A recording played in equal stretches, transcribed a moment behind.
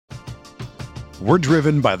We're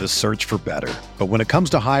driven by the search for better. But when it comes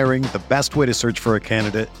to hiring, the best way to search for a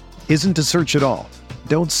candidate isn't to search at all.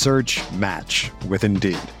 Don't search, match with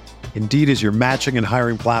Indeed. Indeed is your matching and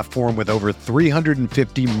hiring platform with over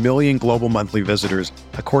 350 million global monthly visitors,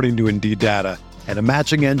 according to Indeed data, and a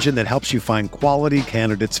matching engine that helps you find quality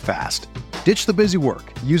candidates fast. Ditch the busy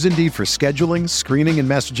work. Use Indeed for scheduling, screening, and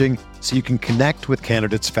messaging so you can connect with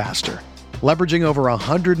candidates faster. Leveraging over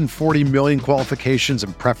 140 million qualifications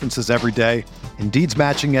and preferences every day, Indeed's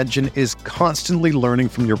matching engine is constantly learning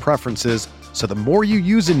from your preferences, so the more you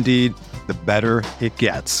use Indeed, the better it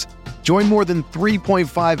gets. Join more than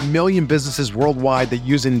 3.5 million businesses worldwide that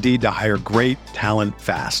use Indeed to hire great talent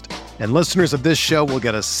fast. And listeners of this show will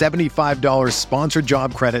get a $75 sponsored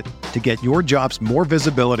job credit to get your jobs more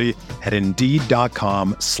visibility at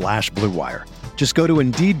Indeed.com/Blue Wire. Just go to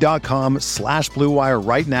Indeed.com/Blue Wire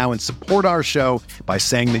right now and support our show by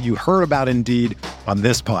saying that you heard about Indeed on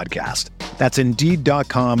this podcast. That's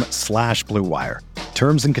Indeed.com/Blue Wire.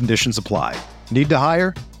 Terms and conditions apply. Need to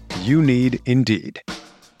hire? You need Indeed.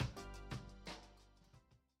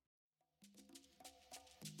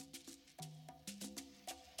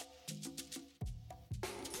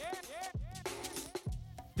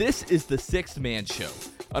 This is the Sixth Man Show,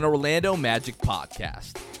 an Orlando Magic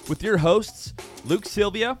podcast, with your hosts, Luke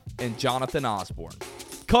Sylvia and Jonathan Osborne,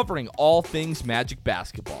 covering all things Magic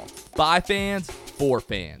basketball. By fans, for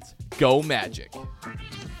fans. Go Magic.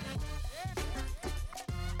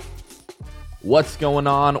 What's going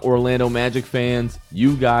on, Orlando Magic fans?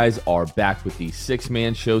 You guys are back with the Sixth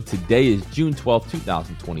Man Show. Today is June 12th,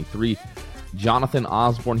 2023. Jonathan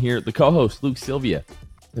Osborne here, the co-host, Luke Sylvia.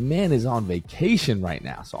 The man is on vacation right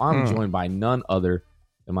now, so I'm joined by none other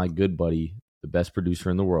than my good buddy, the best producer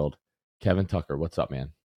in the world, Kevin Tucker. What's up,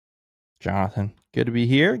 man? Jonathan, good to be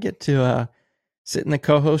here. Get to sit in the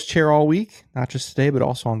co-host chair all week, not just today, but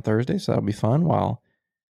also on Thursday, so that'll be fun while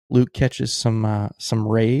Luke catches some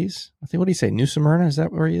rays. I think, what do you say, New Smyrna? Is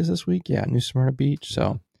that where he is this week? Yeah, New Smyrna Beach.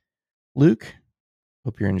 So, Luke,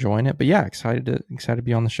 hope you're enjoying it. But yeah, excited to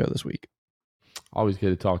be on the show this week. Always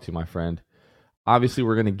good to talk to you, my friend. Obviously,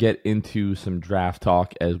 we're going to get into some draft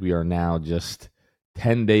talk as we are now just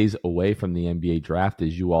 10 days away from the NBA draft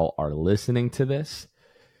as you all are listening to this.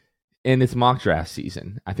 And it's mock draft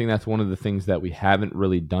season. I think that's one of the things that we haven't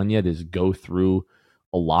really done yet is go through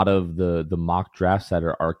a lot of the mock drafts that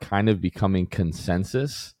are kind of becoming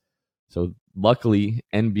consensus. So luckily,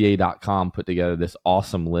 NBA.com put together this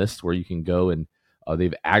awesome list where you can go and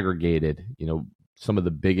they've aggregated, some of the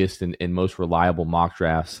biggest and most reliable mock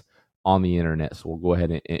drafts on the internet. So we'll go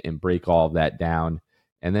ahead and break all of that down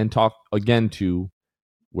and then talk again to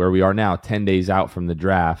where we are now, 10 days out from the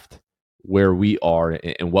draft, where we are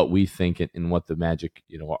and what we think and what the Magic,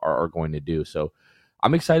 are going to do. So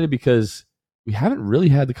I'm excited because we haven't really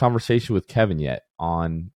had the conversation with Kevin yet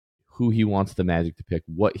on who he wants the Magic to pick,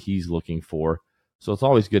 what he's looking for. So it's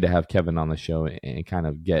always good to have Kevin on the show and kind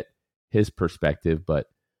of get his perspective. But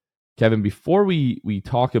Kevin, before we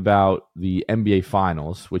talk about the NBA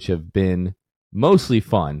Finals, which have been mostly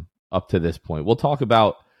fun up to this point, we'll talk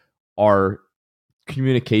about our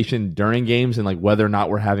communication during games and like whether or not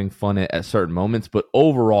we're having fun at certain moments, but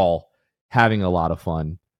overall having a lot of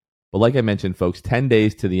fun. But like I mentioned, folks, 10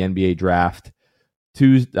 days to the NBA draft,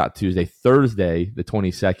 Thursday, the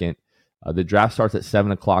 22nd. The draft starts at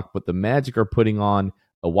 7 o'clock, but the Magic are putting on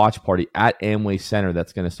a watch party at Amway Center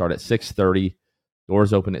that's going to start at 6:30.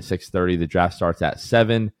 Doors open at 6:30. The draft starts at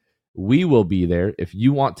 7. We will be there. If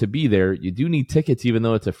you want to be there, you do need tickets, even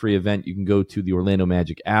though it's a free event. You can go to the Orlando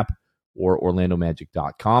Magic app or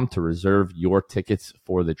orlandomagic.com to reserve your tickets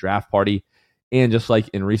for the draft party. And just like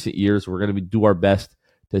in recent years, we're going to do our best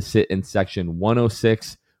to sit in section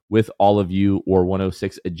 106 with all of you or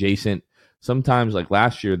 106 adjacent. Sometimes, like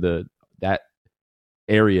last year, that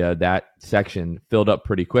section filled up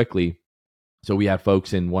pretty quickly. So we had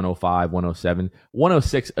folks in 105, 107,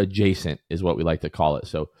 106 adjacent is what we like to call it.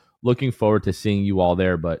 So looking forward to seeing you all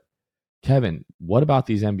there. But Kevin, what about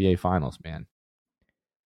these NBA Finals, man?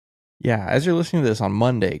 Yeah, as you're listening to this on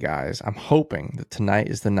Monday, guys, I'm hoping that tonight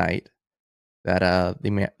is the night that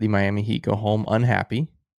the Miami Heat go home unhappy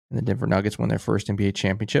and the Denver Nuggets win their first NBA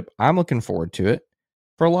championship. I'm looking forward to it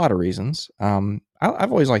for a lot of reasons. I've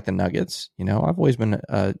always liked the Nuggets. I've always been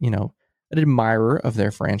an admirer of their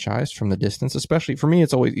franchise from the distance. Especially for me,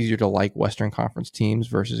 it's always easier to like Western Conference teams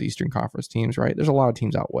versus Eastern Conference teams, right? There's a lot of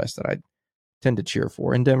teams out west that I tend to cheer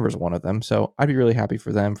for, and Denver's one of them. So I'd be really happy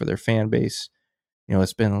for them, for their fan base.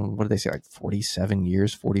 It's been, what did they say, like 47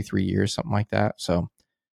 years, 43 years, something like that. So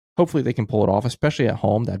hopefully they can pull it off, especially at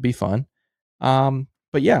home. That'd be fun.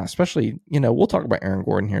 But yeah, especially, we'll talk about Aaron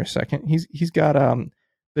Gordon here in a second. He's got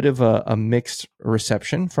bit of a mixed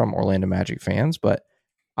reception from Orlando Magic fans, but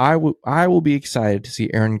I will be excited to see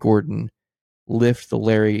Aaron Gordon lift the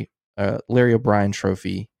Larry O'Brien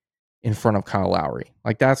trophy in front of Kyle Lowry.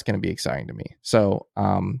 Like, that's going to be exciting to me. So,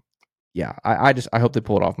 yeah, I hope they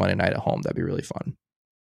pull it off Monday night at home. That'd be really fun.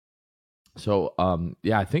 So,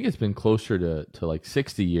 yeah, I think it's been closer to like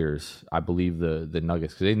 60 years, I believe, the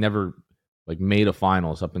Nuggets, because they never like made a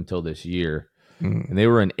finals up until this year. And they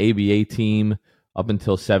were an ABA team up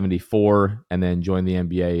until 74 and then joined the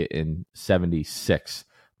NBA in 76.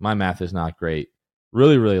 My math is not great.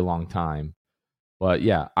 Really, really long time. But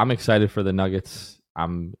yeah, I'm excited for the Nuggets.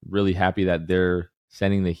 I'm really happy that they're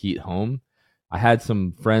sending the Heat home. I had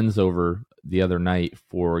some friends over the other night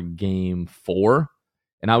for Game 4,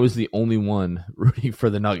 and I was the only one rooting for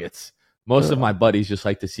the Nuggets. Most of my buddies just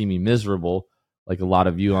like to see me miserable, like a lot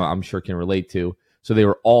of you I'm sure can relate to. So they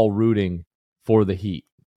were all rooting for the Heat.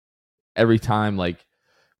 Every time, like,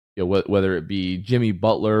 you know, whether it be Jimmy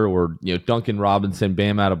Butler or, you know, Duncan Robinson,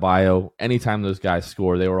 Bam Adebayo, anytime those guys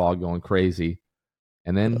score, they were all going crazy.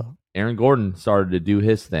 And then Aaron Gordon started to do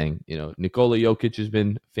his thing. You know, Nikola Jokic has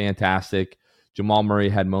been fantastic. Jamal Murray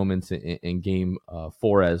had moments in Game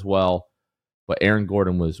 4 as well. But Aaron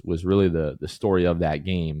Gordon was really the story of that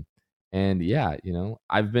game. And yeah, you know,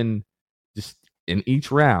 I've been just in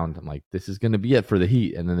each round, I'm like, this is going to be it for the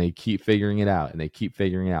Heat. And then they keep figuring it out and they keep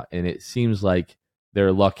figuring it out. And it seems like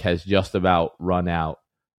their luck has just about run out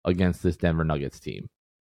against this Denver Nuggets team.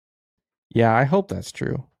 Yeah, I hope that's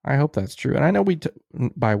true. And I know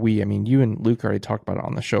by we, I mean, you and Luke already talked about it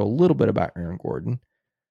on the show a little bit about Aaron Gordon.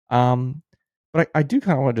 But I do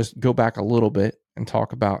kind of want to just go back a little bit and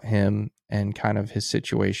talk about him and kind of his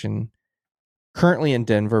situation currently in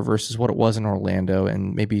Denver versus what it was in Orlando,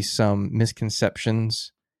 and maybe some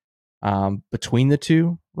misconceptions between the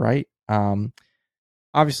two, right?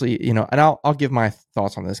 Obviously, you know, and I'll give my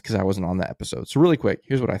thoughts on this because I wasn't on that episode. So really quick,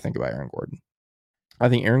 here's what I think about Aaron Gordon. I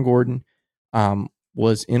think Aaron Gordon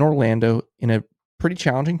was in Orlando in a pretty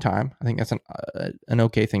challenging time. I think that's an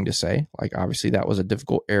okay thing to say. Like, obviously, that was a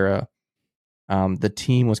difficult era. The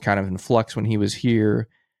team was kind of in flux when he was here,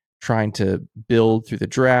 trying to build through the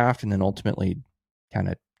draft and then ultimately kind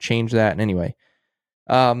of change that. And anyway,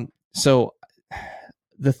 so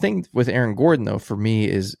the thing with Aaron Gordon, though, for me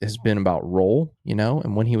has been about role, you know,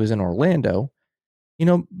 and when he was in Orlando, you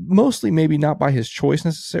know, mostly maybe not by his choice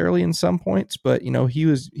necessarily in some points, but, you know, he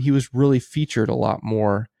was really featured a lot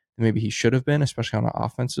more than maybe he should have been, especially on an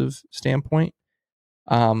offensive standpoint.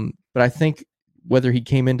 But I think whether he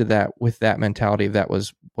came into that with that mentality, that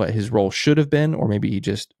was what his role should have been, or maybe he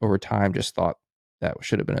just over time just thought that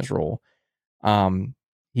should have been his role.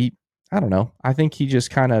 I don't know. I think he just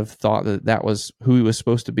kind of thought that was who he was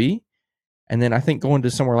supposed to be. And then I think going to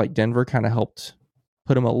somewhere like Denver kind of helped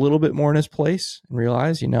put him a little bit more in his place and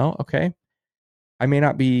realize, you know, okay, I may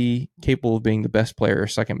not be capable of being the best player or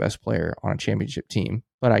second best player on a championship team,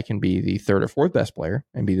 but I can be the third or fourth best player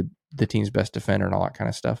and be the team's best defender and all that kind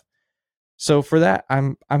of stuff. So for that,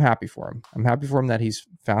 I'm happy for him. I'm happy for him that he's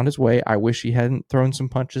found his way. I wish he hadn't thrown some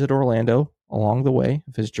punches at Orlando along the way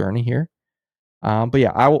of his journey here. But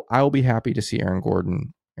yeah, I will be happy to see Aaron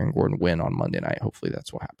Gordon win on Monday night. Hopefully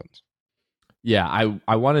that's what happens. Yeah,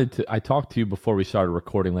 I talked to you before we started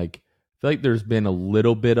recording. Like, I feel like there's been a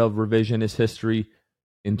little bit of revisionist history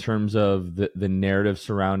in terms of the narrative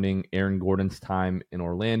surrounding Aaron Gordon's time in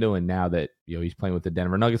Orlando, and now that, you know, he's playing with the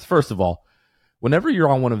Denver Nuggets. First of all, whenever you're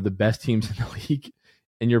on one of the best teams in the league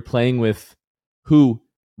and you're playing with who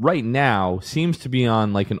right now seems to be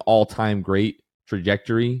on like an all-time great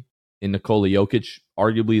trajectory in Nikola Jokic,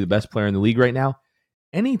 arguably the best player in the league right now,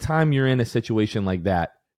 anytime you're in a situation like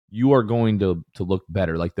that, you are going to look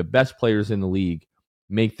better. Like, the best players in the league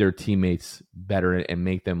make their teammates better and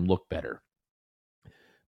make them look better.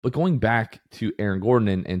 But going back to Aaron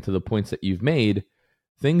Gordon and to the points that you've made,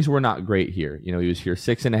 things were not great here. You know, he was here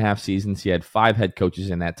 6.5 seasons. He had 5 head coaches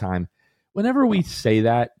in that time. Whenever we say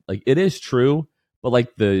that, like, it is true, but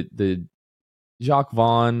like the Jacques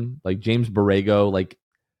Vaughn, like James Borrego, like,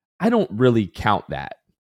 I don't really count that.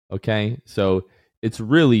 Okay. So it's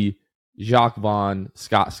really Jacques Vaughn,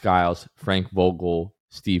 Scott Skiles, Frank Vogel,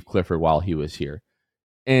 Steve Clifford while he was here.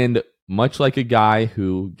 And much like a guy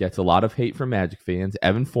who gets a lot of hate from Magic fans,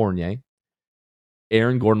 Evan Fournier,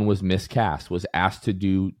 Aaron Gordon was miscast, was asked to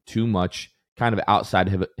do too much kind of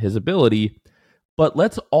outside of his ability. But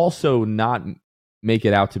let's also not make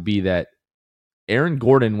it out to be that Aaron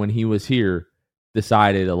Gordon, when he was here,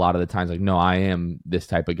 decided a lot of the times, like, no, I am this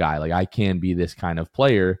type of guy. Like, I can be this kind of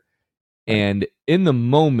player. And in the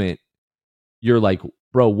moment, you're like,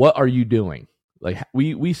 bro, what are you doing? Like,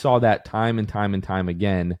 we saw that time and time and time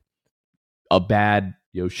again, a bad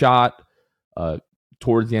shot,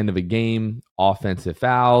 towards the end of a game, offensive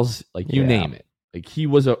fouls, like you name it. Like he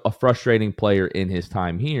was a frustrating player in his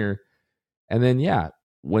time here. And then,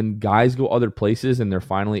 when guys go other places and they're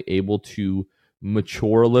finally able to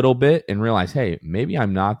mature a little bit and realize, hey, maybe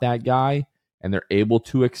I'm not that guy, and they're able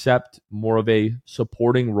to accept more of a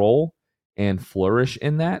supporting role and flourish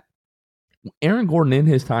in that. Aaron Gordon in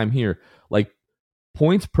his time here, like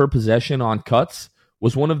points per possession on cuts,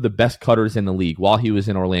 was one of the best cutters in the league while he was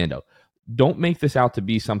in Orlando. Don't make this out to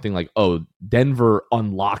be something like, oh, Denver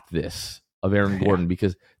unlocked this of Aaron Gordon,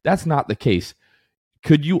 because that's not the case.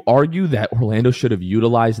 Could you argue that Orlando should have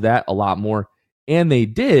utilized that a lot more? And they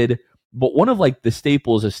did, but one of like the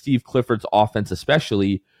staples of Steve Clifford's offense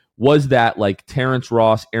especially was that like Terrence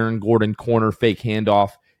Ross, Aaron Gordon corner fake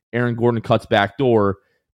handoff, Aaron Gordon cuts back door,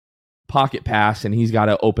 pocket pass, and he's got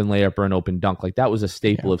an open layup or an open dunk. Like that was a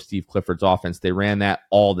staple of Steve Clifford's offense. They ran that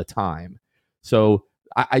all the time. So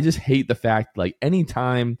I just hate the fact like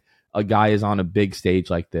anytime a guy is on a big stage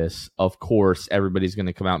like this, of course, everybody's going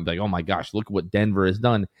to come out and be like, oh my gosh, look what Denver has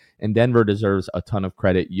done. And Denver deserves a ton of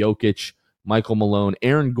credit. Jokic, Michael Malone,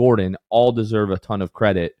 Aaron Gordon all deserve a ton of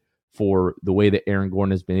credit for the way that Aaron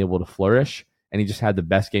Gordon has been able to flourish. And he just had the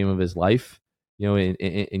best game of his life,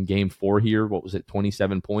 in game 4 here. What was it?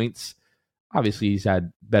 27 points. Obviously, he's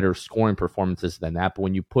had better scoring performances than that. But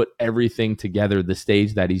when you put everything together, the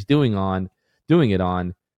stage that he's doing it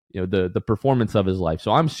on, the performance of his life.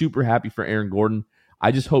 So I'm super happy for Aaron Gordon.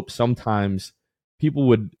 I just hope sometimes people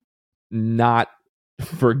would not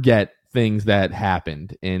forget things that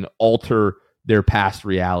happened and alter their past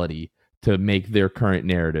reality to make their current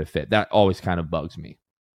narrative fit. That always kind of bugs me.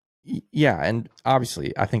 Yeah, and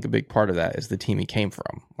obviously, I think a big part of that is the team he came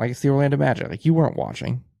from. Like, it's the Orlando Magic. Like, you weren't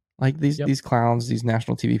watching. Like, these clowns, these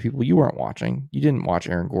national TV people, you weren't watching. You didn't watch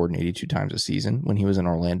Aaron Gordon 82 times a season when he was in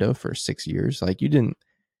Orlando for 6 years. Like, you didn't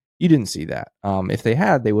see that. If they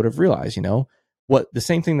had, they would have realized, what the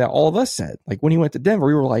same thing that all of us said. Like, when he went to Denver,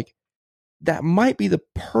 we were like, that might be the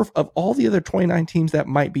of all the other 29 teams, that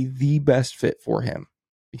might be the best fit for him,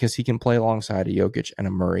 because he can play alongside a Jokic and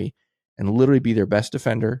a Murray and literally be their best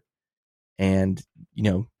defender and,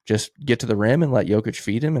 just get to the rim and let Jokic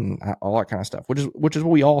feed him and all that kind of stuff, which is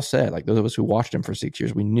what we all said. Like, those of us who watched him for 6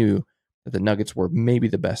 years, we knew that the Nuggets were maybe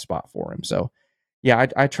the best spot for him. So, yeah,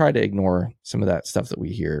 I try to ignore some of that stuff that we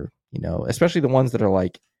hear, especially the ones that are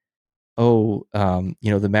like,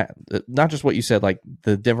 not just what you said, like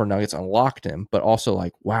the Denver Nuggets unlocked him, but also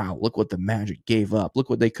like, wow, look what the Magic gave up. Look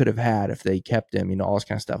what they could have had if they kept him, all this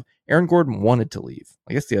kind of stuff. Aaron Gordon wanted to leave.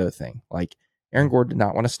 Like, that's the other thing. Like, Aaron Gordon did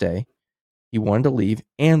not want to stay. He wanted to leave,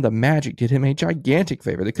 and the Magic did him a gigantic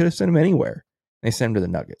favor. They could have sent him anywhere. They sent him to the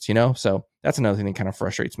Nuggets, So that's another thing that kind of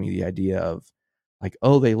frustrates me, the idea of like,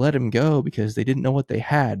 oh, they let him go because they didn't know what they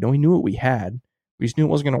had. No, we knew what we had. We just knew it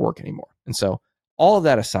wasn't going to work anymore. And so all of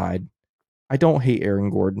that aside, I don't hate Aaron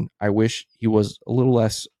Gordon. I wish he was a little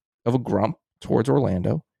less of a grump towards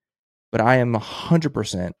Orlando, but I am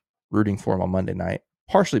 100% rooting for him on Monday night,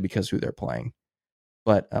 partially because who they're playing,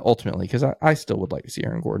 but ultimately because I still would like to see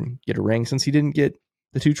Aaron Gordon get a ring. Since he didn't get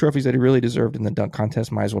the 2 trophies that he really deserved in the dunk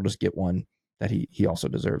contest, might as well just get one that he also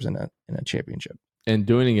deserves in a championship. And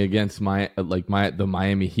doing it against the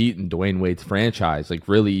Miami Heat and Dwayne Wade's franchise, like,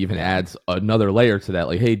 really even adds another layer to that.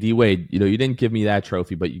 Like, hey, D Wade, you didn't give me that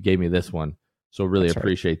trophy, but you gave me this one. So really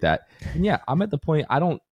appreciate that. And yeah, I'm at the point, I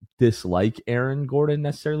don't dislike Aaron Gordon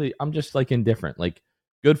necessarily. I'm just like indifferent. Like,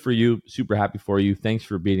 good for you. Super happy for you. Thanks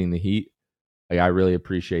for beating the Heat. Like, I really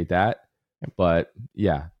appreciate that. But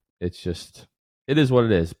yeah, it is what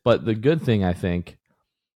it is. But the good thing, I think,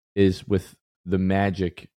 is with the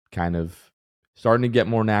Magic kind of starting to get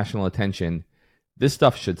more national attention, this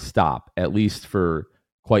stuff should stop, at least for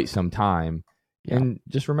quite some time. Yeah. And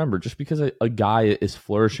just remember, just because a guy is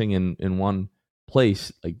flourishing in one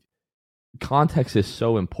place, like, context is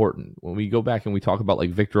so important. When we go back and we talk about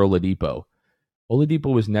like Victor Oladipo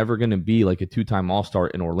was never going to be like a 2-time All-Star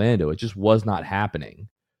in Orlando. It just was not happening.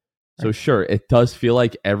 Right. So sure, it does feel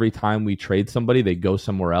like every time we trade somebody, they go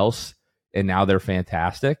somewhere else, and now they're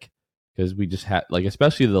fantastic, because we just had, like,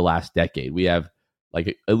 especially the last decade, we have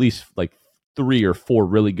like at least like 3 or 4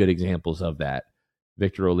 really good examples of that.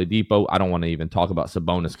 Victor Oladipo, I don't want to even talk about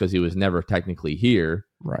Sabonis because he was never technically here.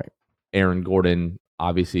 Right. Aaron Gordon,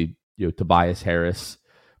 obviously, Tobias Harris.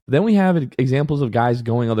 But then we have examples of guys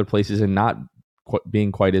going other places and not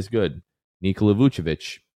being quite as good. Nikola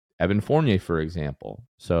Vucevic, Evan Fournier, for example.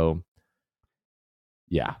 So,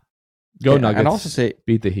 yeah. Go Nuggets. And also say,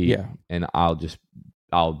 beat the Heat, and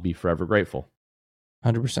I'll be forever grateful.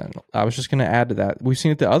 100%. I was just going to add to that. We've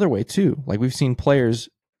seen it the other way too. Like, we've seen players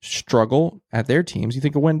struggle at their teams. You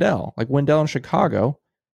think of Wendell. Like, Wendell in Chicago,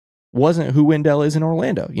 wasn't who Wendell is in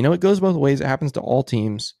Orlando. It goes both ways. It happens to all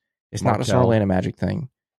teams. It's not just an Orlando Magic thing.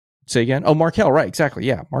 Say again? Oh, Markelle, right? Exactly.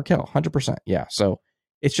 Yeah, Markelle, 100%. Yeah. So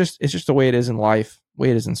it's just the way it is in life,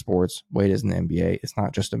 way it is in sports, way it is in the NBA. It's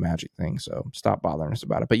not just a Magic thing. So stop bothering us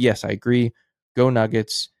about it. But yes, I agree. Go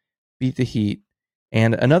Nuggets, beat the Heat,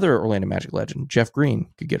 and another Orlando Magic legend, Jeff Green,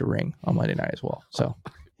 could get a ring on Monday night as well. So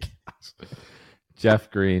Jeff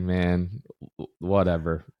Green, man,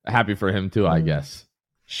 whatever. Happy for him too, I guess.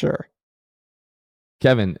 Sure.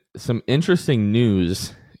 Kevin, some interesting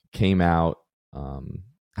news came out.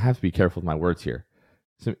 I have to be careful with my words here.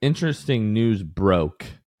 Some interesting news broke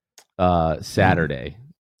Saturday,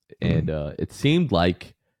 and it seemed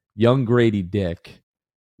like young Grady Dick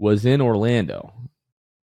was in Orlando.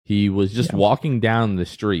 He was just walking down the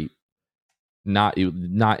street, not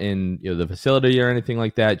in the facility or anything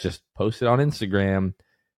like that. Just posted on Instagram.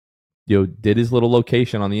 Did his little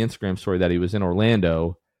location on the Instagram story that he was in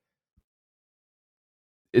Orlando.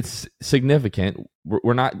 It's significant.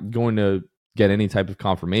 We're not going to get any type of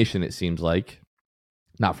confirmation, it seems like,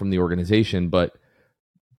 not from the organization, but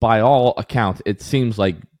by all accounts, it seems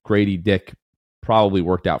like Grady Dick probably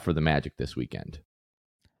worked out for the Magic this weekend.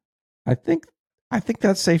 I think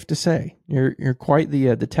that's safe to say. You're quite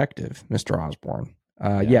the detective, Mr. Osborne.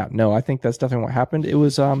 I think that's definitely what happened. It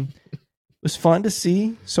was fun to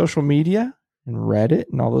see social media and Reddit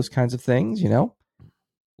and all those kinds of things.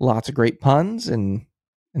 Lots of great puns and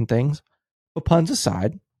things. But puns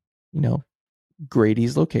aside,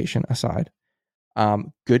 Grady's location aside,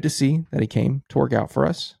 good to see that he came to work out for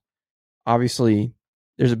us. Obviously,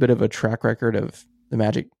 there's a bit of a track record of the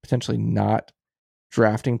Magic potentially not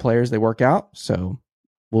drafting players they work out, so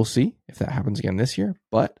we'll see if that happens again this year.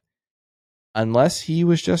 But unless he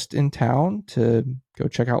was just in town to go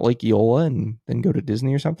check out Lake Eola and then go to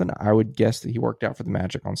Disney or something, I would guess that he worked out for the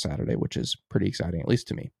Magic on Saturday, which is pretty exciting, at least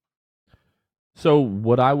to me. So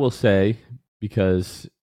what I will say, because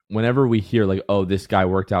whenever we hear like, oh, this guy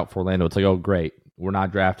worked out for Orlando, it's like, oh, great, we're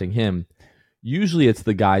not drafting him. Usually it's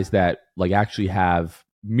the guys that like actually have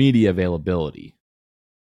media availability.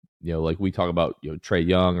 Like we talk about, Trae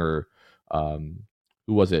Young or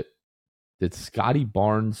who was it? Did Scotty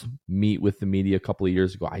Barnes meet with the media a couple of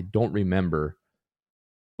years ago? I don't remember.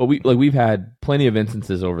 But we've had plenty of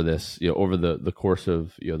instances over this, over the course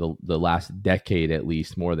of the last decade at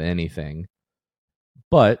least, more than anything.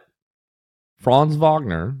 But Franz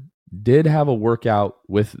Wagner did have a workout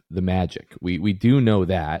with the Magic. We do know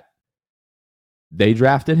that. They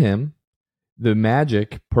drafted him. The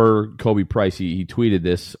Magic, per Kobe Price, he tweeted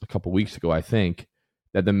this a couple weeks ago, I think,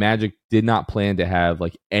 that the Magic did not plan to have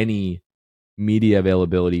like any media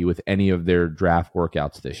availability with any of their draft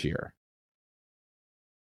workouts this year.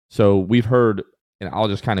 So we've heard, and I'll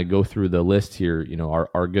just kind of go through the list here.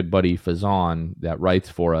 Our good buddy Fazan that writes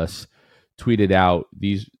for us tweeted out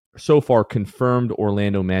these so far confirmed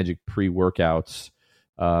Orlando Magic pre-workouts.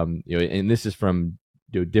 And this is from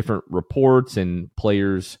different reports and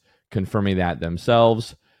players confirming that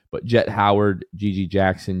themselves. But Jet Howard, Gigi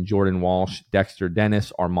Jackson, Jordan Walsh, Dexter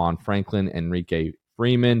Dennis, Armand Franklin, Enrique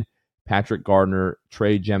Freeman, Patrick Gardner,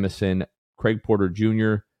 Trey Jemison, Craig Porter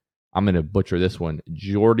Jr., I'm going to butcher this one,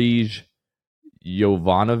 Georgij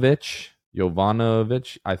Jovanovic,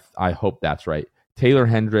 I hope that's right, Taylor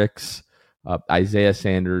Hendricks, Isaiah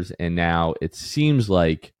Sanders, and now it seems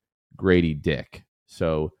like Grady Dick.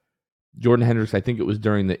 So Jordan Hendricks, I think it was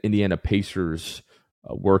during the Indiana Pacers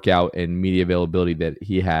workout and media availability that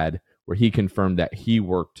he had where he confirmed that he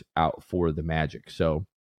worked out for the Magic. So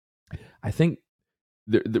I think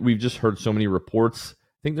we've just heard so many reports.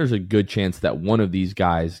 I think there's a good chance that one of these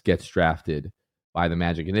guys gets drafted by the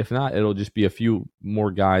Magic. And if not, it'll just be a few more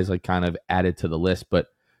guys like kind of added to the list. But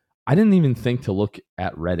I didn't even think to look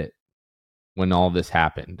at Reddit when all this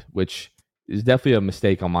happened, which is definitely a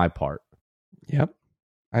mistake on my part. Yep.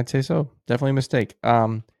 I'd say so. Definitely a mistake.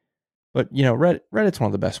 But Reddit's one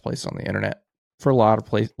of the best places on the internet for a lot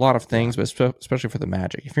of things, but especially for the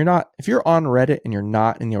Magic. If you're on Reddit and you're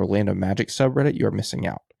not in the Orlando Magic subreddit, you are missing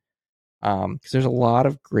out. Because there's a lot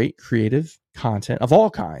of great creative content of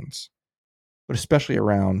all kinds, but especially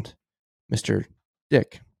around Mr.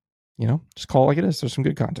 Dick. Just call it like it is. There's some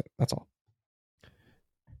good content. That's all.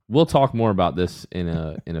 We'll talk more about this in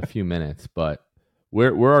a few minutes, but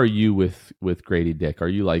where are you with Grady Dick? Are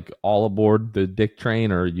you like all aboard the Dick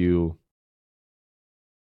train, or are you?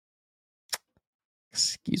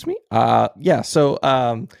 Excuse me? Yeah. So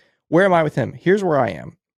where am I with him? Here's where I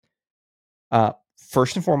am.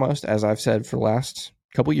 First and foremost, as I've said for the last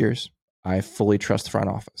couple years, I fully trust the front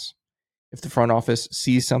office. If the front office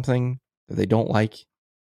sees something that they don't like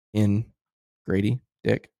in Grady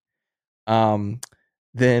Dick,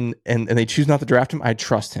 then and they choose not to draft him, I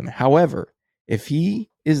trust him. However, if he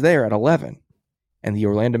is there at 11 and the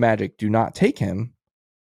Orlando Magic do not take him,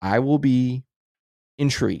 I will be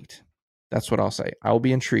intrigued. That's what I'll say. I will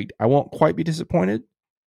be intrigued. I won't quite be disappointed.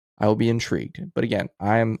 I will be intrigued. But again,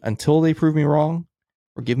 until they prove me wrong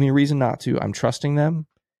or give me a reason not to, I'm trusting them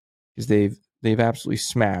because they've absolutely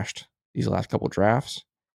smashed these last couple of drafts.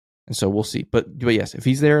 And so we'll see. But yes, if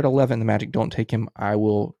he's there at 11, the Magic don't take him, I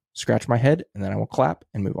will scratch my head and then I will clap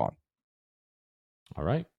and move on. All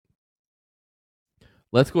right.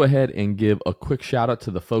 Let's go ahead and give a quick shout out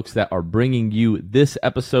to the folks that are bringing you this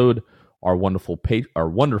episode, our wonderful patrons.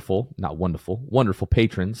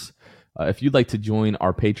 If you'd like to join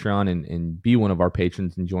our Patreon and be one of our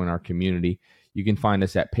patrons and join our community, you can find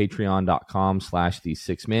us at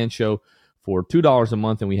patreon.com/the6manshow for $2 a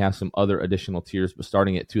month. And we have some other additional tiers, but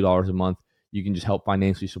starting at $2 a month, you can just help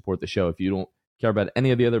financially support the show. If you don't care about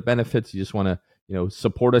any of the other benefits, you just want to,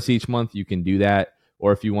 support us each month, you can do that.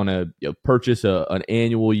 Or if you want to purchase an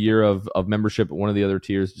annual year of membership at one of the other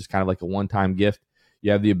tiers, just kind of like a one-time gift,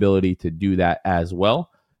 you have the ability to do that as well.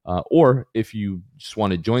 Or if you just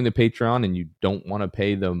want to join the Patreon and you don't want to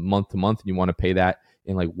pay the month-to-month and you want to pay that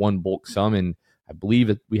in like one bulk sum, and I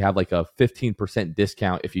believe we have like a 15%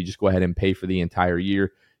 discount if you just go ahead and pay for the entire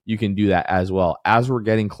year, you can do that as well. As we're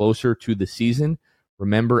getting closer to the season,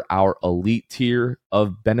 remember our elite tier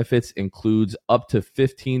of benefits includes up to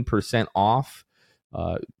 15% off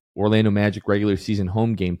Orlando Magic regular season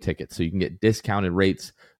home game tickets. So you can get discounted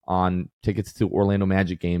rates on tickets to Orlando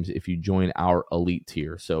Magic games if you join our elite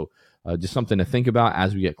tier. So just something to think about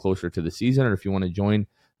as we get closer to the season, or if you want to join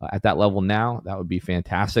at that level now, that would be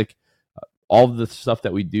fantastic. All of the stuff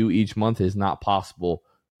that we do each month is not possible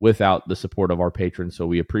without the support of our patrons. So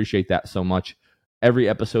we appreciate that so much. Every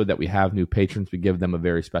episode that we have new patrons, we give them a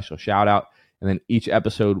very special shout out. And then each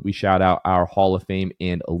episode, we shout out our Hall of Fame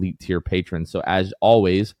and elite tier patrons. So as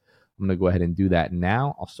always, I'm going to go ahead and do that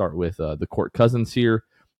now. I'll start with the Court Cousins here.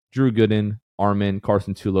 Drew Gooden, Armin,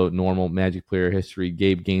 Carson Tulo, Normal, Magic Player History,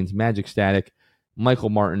 Gabe Gaines, Magic Static, Michael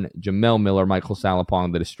Martin, Jamel Miller, Michael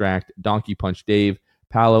Salapong, The Distract, Donkey Punch Dave,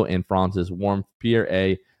 Paolo and Francis, Warm, Pierre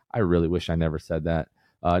A. I really wish I never said that.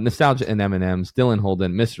 Nostalgia and M&M's, Dylan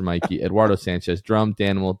Holden, Mr. Mikey, Eduardo Sanchez, Drum,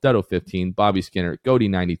 Danimal, Dutto 15, Bobby Skinner, Goody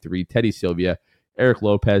 93, Teddy Sylvia, Eric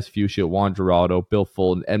Lopez, Fuchsia, Juan Geraldo, Bill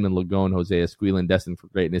Fulton, Edmund Lagone, Hosea Squealing, Destined for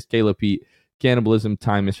Greatness, Caleb Pete, Cannibalism,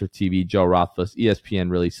 Time Mr. TV, Joe Rothfuss,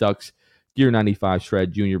 ESPN Really Sucks, Gear 95,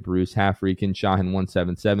 Shred, Junior Bruce, Half Rican, Shahin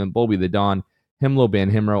 177, Bobby the Don, Himlo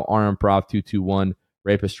Ban Himro, RM Prov 221,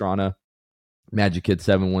 Ray Pastrana, Magic Kid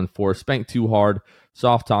 714, Spank Too Hard,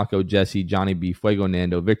 Soft Taco, Jesse, Johnny B, Fuego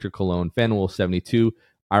Nando, Victor Cologne, Fanwolf 72,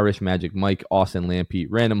 Irish Magic Mike, Austin Lampy,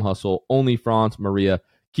 Random Hustle, Only France, Maria,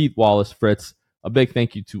 Keith Wallace, Fritz. A big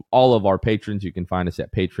thank you to all of our patrons. You can find us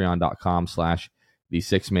at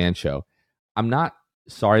patreon.com/the6manshow. I'm not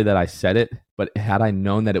sorry that I said it, but had I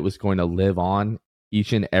known that it was going to live on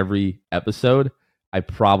each and every episode, I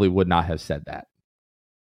probably would not have said that.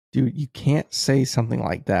 Dude, you can't say something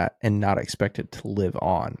like that and not expect it to live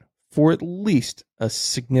on for at least a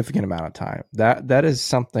significant amount of time. That is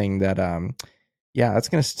something that, that's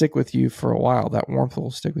going to stick with you for a while. That warmth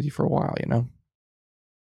will stick with you for a while,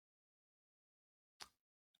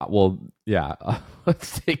 Well, yeah.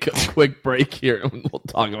 Let's take a quick break here and we'll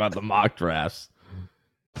talk about the mock drafts.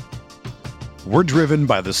 We're driven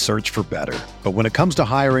by the search for better. But when it comes to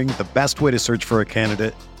hiring, the best way to search for a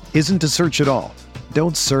candidate isn't to search at all.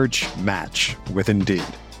 Don't search, match with Indeed.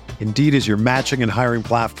 Indeed is your matching and hiring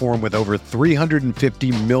platform with over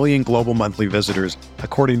 350 million global monthly visitors,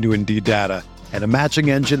 according to Indeed data, and a matching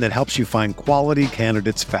engine that helps you find quality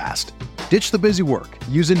candidates fast. Ditch the busy work.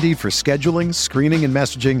 Use Indeed for scheduling, screening, and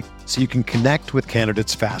messaging so you can connect with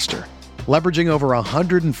candidates faster. Leveraging over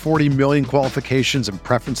 140 million qualifications and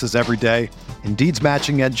preferences every day, Indeed's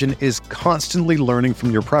matching engine is constantly learning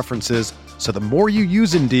from your preferences, so the more you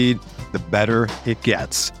use Indeed, the better it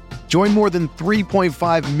gets. Join more than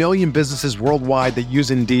 3.5 million businesses worldwide that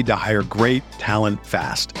use Indeed to hire great talent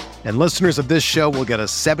fast. And listeners of this show will get a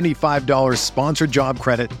 $75 sponsored job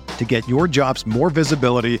credit to get your jobs more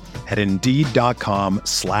visibility at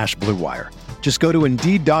Indeed.com/Blue Wire. Just go to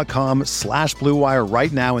Indeed.com/Blue Wire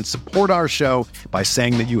right now and support our show by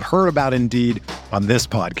saying that you heard about Indeed on this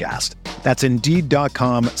podcast. That's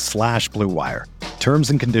Indeed.com/Blue Wire.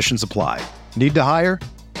 Terms and conditions apply. Need to hire?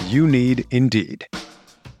 You need Indeed.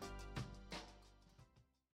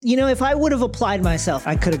 If I would have applied myself,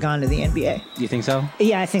 I could have gone to the NBA. You think so?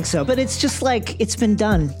 Yeah, I think so. But it's just like, it's been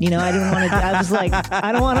done. I didn't want to, I was like,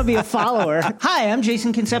 I don't want to be a follower. Hi, I'm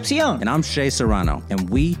Jason Concepcion. And I'm Shea Serrano. And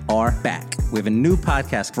we are back. We have a new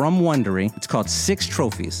podcast from Wondery. It's called Six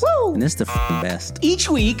Trophies. Woo! And it's the best. Each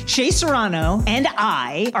week, Shea Serrano and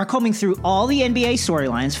I are combing through all the NBA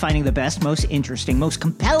storylines, finding the best, most interesting, most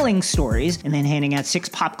compelling stories, and then handing out 6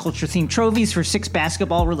 pop culture themed trophies for 6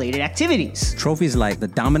 basketball related activities. Trophies like the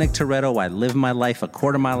Dominic Toretto I Live My Life a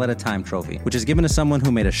Quarter Mile at a Time trophy, which is given to someone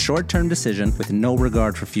who made a short-term decision with no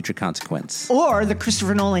regard for future consequence. Or the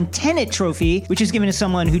Christopher Nolan Tenet trophy, which is given to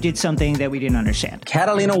someone who did something that we didn't understand.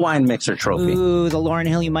 Catalina Wine Mixer trophy. Ooh, the Lauryn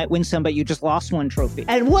Hill You Might Win Some, but You Just Lost One trophy.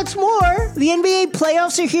 And what's more, the NBA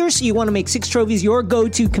playoffs are here, so you want to make 6 Trophies your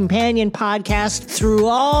go-to companion podcast through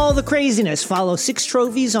all the craziness. Follow 6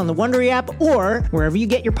 Trophies on the Wondery app or wherever you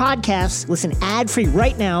get your podcasts. Listen ad-free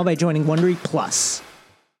right now by joining Wondery Plus.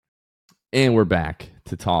 And we're back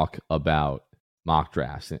to talk about mock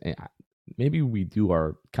drafts. And maybe we do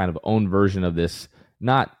our kind of own version of this,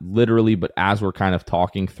 not literally, but as we're kind of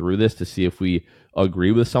talking through this to see if we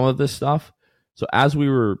agree with some of this stuff. So as we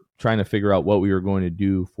were trying to figure out what we were going to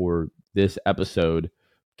do for this episode,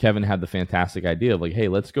 Kevin had the fantastic idea of like, hey,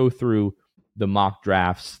 let's go through the mock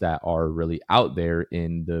drafts that are really out there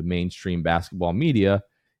in the mainstream basketball media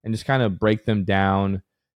and just kind of break them down,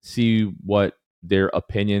 see what their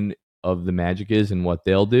opinion of the Magic is and what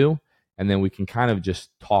they'll do. And then we can kind of just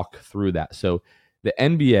talk through that. So the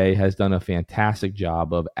NBA has done a fantastic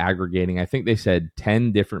job of aggregating, I think they said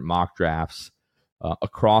 10 different mock drafts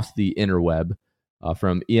across the interweb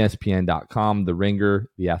from ESPN.com, The Ringer,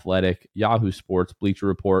 The Athletic, Yahoo Sports, Bleacher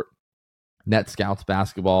Report, Net Scouts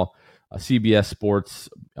Basketball, CBS Sports,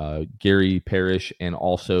 Gary Parrish, and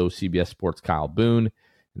also CBS Sports Kyle Boone,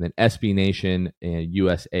 and then SB Nation and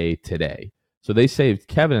USA Today. So they saved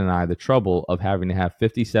Kevin and I the trouble of having to have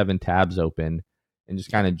 57 tabs open and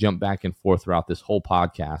just kind of jump back and forth throughout this whole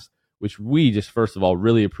podcast, which we just, first of all,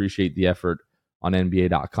 really appreciate the effort on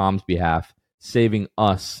NBA.com's behalf, saving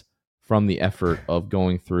us from the effort of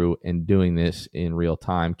going through and doing this in real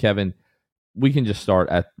time. Kevin, we can just start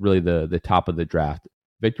at really the top of the draft.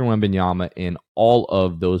 Victor Wembanyama in all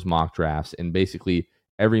of those mock drafts and basically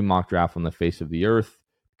every mock draft on the face of the earth,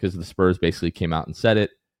 because the Spurs basically came out and said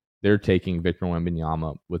it. They're taking Victor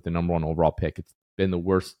Wembanyama with the number 1 overall pick. It's been the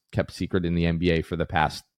worst kept secret in the NBA for the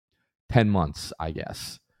past 10 months, I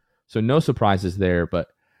guess. So no surprises there, but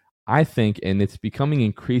I think, and it's becoming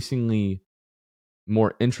increasingly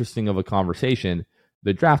more interesting of a conversation,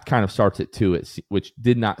 the draft kind of starts at 2, which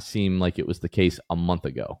did not seem like it was the case a month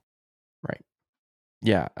ago. Right.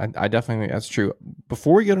 Yeah, I definitely think that's true.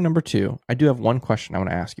 Before we go to number 2, I do have one question I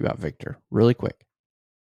want to ask you about Victor really quick.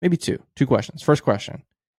 Maybe 2 questions. First question.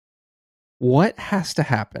 What has to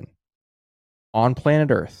happen on planet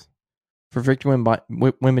Earth for Victor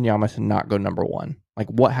Wembanyama to not go number 1? Like,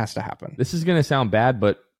 what has to happen? This is going to sound bad,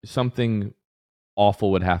 but something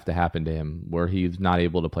awful would have to happen to him where he's not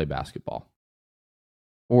able to play basketball.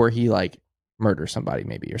 Or he, like, murders somebody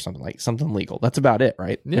maybe or something legal. That's about it,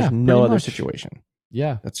 right? Yeah, there's no other much. Situation.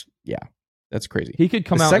 Yeah. That's crazy. He could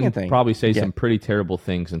come out and probably say some pretty terrible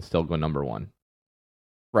things and still go number 1.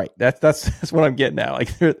 Right. That's what I'm getting at.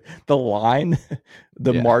 Like the line,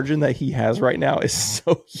 the margin that he has right now is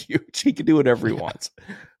so huge. He can do whatever he wants.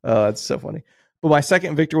 That's so funny. But my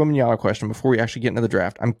second Victor Wembanyama question before we actually get into the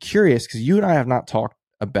draft, I'm curious because you and I have not talked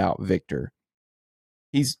about Victor.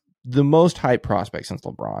 He's the most hyped prospect since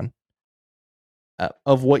LeBron.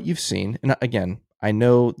 Of what you've seen, and again, I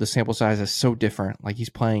know the sample size is so different. Like he's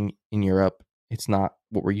playing in Europe. It's not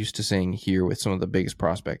what we're used to seeing here with some of the biggest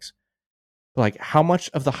prospects. Like, how much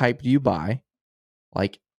of the hype do you buy?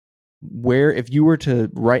 Like, where, if you were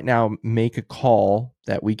to right now make a call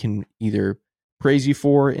that we can either praise you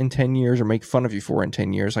for in 10 years or make fun of you for in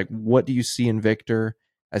 10 years, like, what do you see in Victor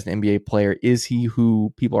as an NBA player? Is he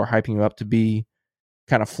who people are hyping him up to be?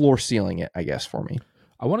 Kind of floor ceiling it, I guess, for me.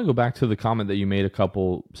 I want to go back to the comment that you made a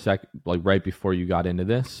couple like right before you got into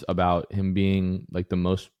this about him being like the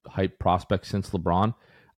most hyped prospect since LeBron.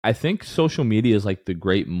 I think social media is like the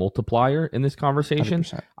great multiplier in this conversation.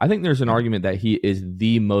 100%. I think there's an argument that he is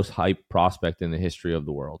the most hyped prospect in the history of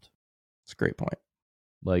the world. That's a great point.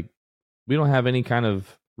 Like, we don't have any kind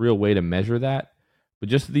of real way to measure that, but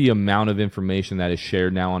just the amount of information that is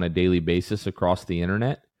shared now on a daily basis across the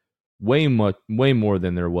internet, way more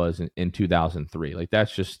than there was in 2003. Like,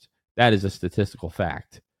 that is a statistical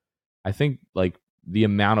fact. I think like the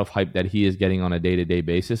amount of hype that he is getting on a day-to-day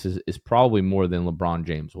basis is probably more than LeBron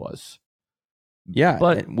James was. Yeah,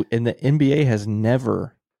 but and the NBA has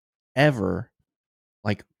never, ever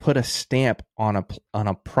like put a stamp on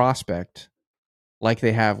a prospect like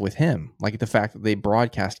they have with him. Like the fact that they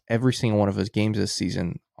broadcast every single one of his games this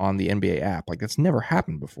season on the NBA app. Like that's never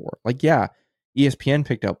happened before. Like, yeah, ESPN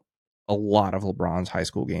picked up a lot of LeBron's high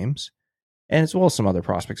school games and as well as some other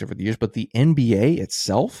prospects over the years, but the NBA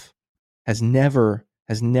itself has never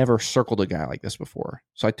circled a guy like this before.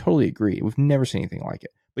 So I totally agree. We've never seen anything like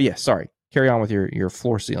it. But yeah, sorry. Carry on with your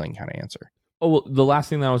floor ceiling kind of answer. Oh, well, the last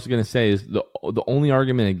thing that I was going to say is the only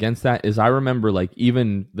argument against that is I remember like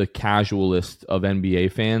even the casualist of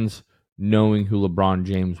NBA fans knowing who LeBron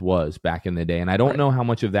James was back in the day. And I don't know how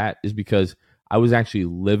much of that is because I was actually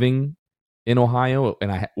living in Ohio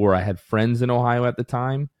and I had friends in Ohio at the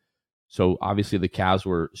time. So obviously the Cavs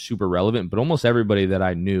were super relevant, but almost everybody that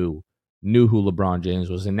I knew who LeBron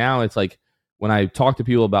James was. And now it's like when I talk to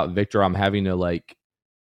people about Victor, I'm having to like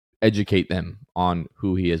educate them on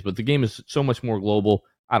who he is. But the game is so much more global.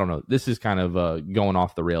 I don't know. This is kind of going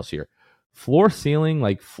off the rails here. Floor ceiling,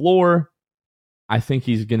 like floor, I think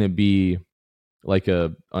he's going to be like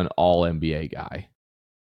an all NBA guy.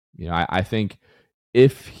 You know, I think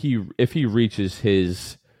if he reaches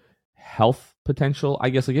his health potential,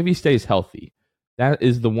 I guess like if he stays healthy, that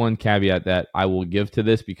is the one caveat that I will give to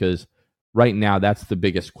this because right now that's the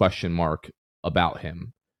biggest question mark about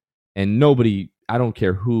him. And nobody, I don't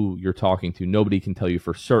care who you're talking to, nobody can tell you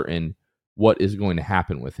for certain what is going to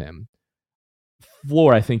happen with him.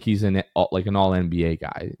 Floor, I think he's like an all NBA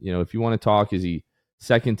guy. You know, if you want to talk, is he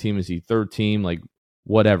second team? Is he third team? Like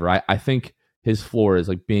whatever. I think his floor is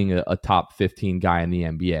like being a top 15 guy in the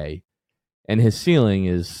NBA. And his ceiling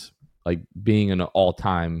is like being an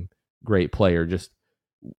all-time great player. Just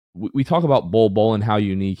we talk about Bol and how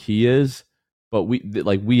unique he is, but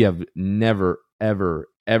we have never,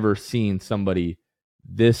 ever seen somebody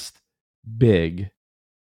this big,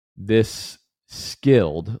 this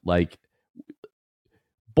skilled. Like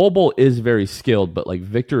Bol is very skilled, but like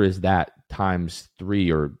Victor is that times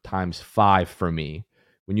 3 or times 5 for me.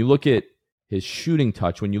 When you look at his shooting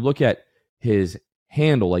touch, when you look at his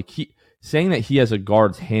handle, like saying that he has a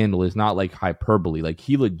guard's handle is not like hyperbole. Like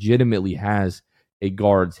he legitimately has a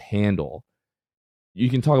guard's handle. You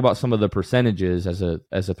can talk about some of the percentages as a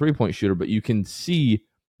 3-point shooter, but you can see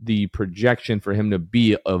the projection for him to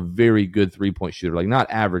be a very good 3-point shooter. Like not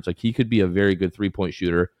average, like he could be a very good 3-point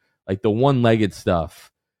shooter. Like the one-legged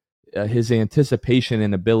stuff, his anticipation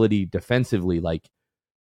and ability defensively, like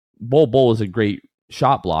Bol is a great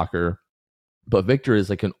shot blocker, but Victor is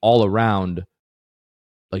like an all-around,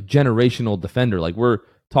 like generational defender. Like we're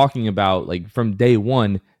talking about like from day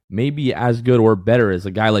one, maybe as good or better as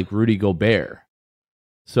a guy like Rudy Gobert.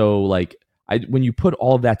 So like when you put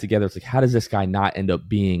all of that together, it's like, how does this guy not end up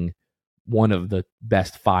being one of the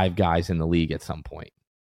best 5 guys in the league at some point?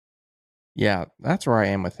 Yeah, that's where I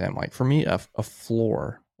am with him. Like for me, a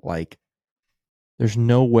floor, like there's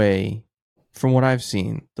no way from what I've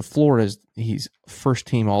seen, the floor is he's first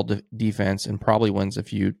team all defense and probably wins a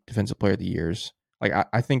few defensive player of the years. Like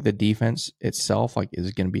I think the defense itself like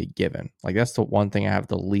is going to be a given. Like that's the one thing I have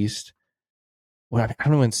the least. Well, I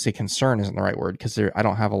don't even say concern isn't the right word because I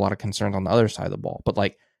don't have a lot of concerns on the other side of the ball. But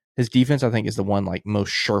like his defense, I think is the one like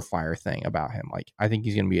most surefire thing about him. Like I think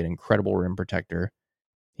he's going to be an incredible rim protector.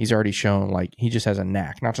 He's already shown like he just has a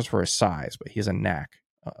knack, not just for his size, but he has a knack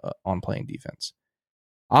on playing defense.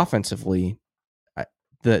 Offensively,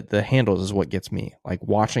 the handles is what gets me. Like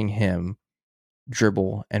watching him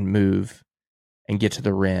dribble and move and get to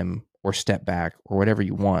the rim or step back or whatever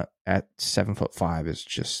you want at 7'5" is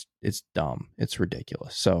just, it's dumb. It's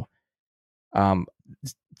ridiculous. So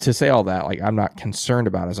to say all that, like I'm not concerned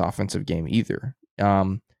about his offensive game either.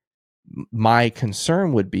 My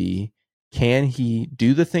concern would be, can he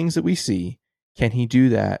do the things that we see? Can he do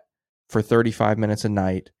that for 35 minutes a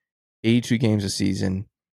night, 82 games a season,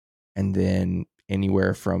 and then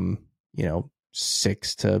anywhere from,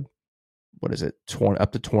 6 to 20,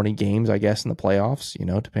 up to 20 games, I guess, in the playoffs,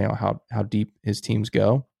 depending on how deep his teams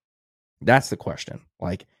go. That's the question.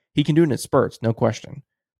 Like he can do it in spurts, no question.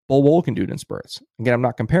 Bol can do it in spurts. Again, I'm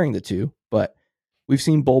not comparing the two, but we've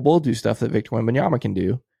seen Bol do stuff that Victor Wembanyama can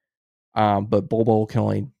do. But Bol can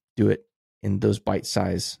only do it in those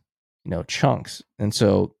bite-size, chunks. And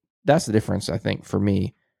so that's the difference, I think, for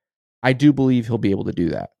me. I do believe he'll be able to do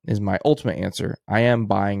that, is my ultimate answer. I am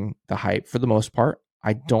buying the hype for the most part.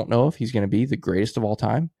 I don't know if he's going to be the greatest of all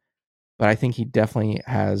time, but I think he definitely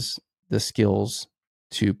has the skills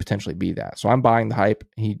to potentially be that. So I'm buying the hype.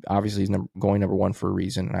 He obviously is going number 1 for a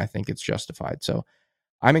reason, and I think it's justified. So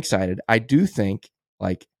I'm excited. I do think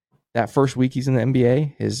like that first week he's in the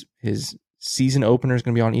NBA, his season opener is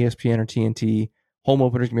going to be on ESPN or TNT. Home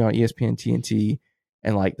opener is going to be on ESPN, TNT,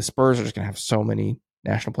 and like the Spurs are just going to have so many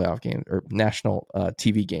national playoff games or national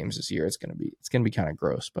TV games this year. It's gonna be kind of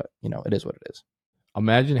gross, but it is what it is.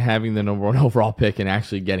 Imagine having the number 1 overall pick and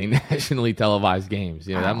actually getting nationally televised games.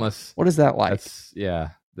 That must. What is that like?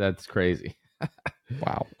 That's crazy.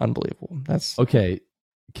 Wow, unbelievable. That's okay,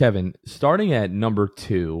 Kevin. Starting at number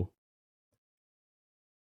 2,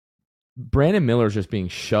 Brandon Miller is just being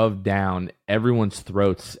shoved down everyone's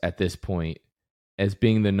throats at this point as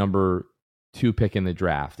being the number 2 pick in the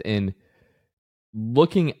draft. And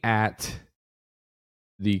looking at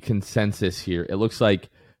the consensus here, it looks like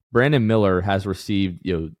Brandon Miller has received,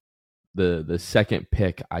 the second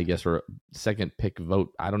pick, I guess, or second pick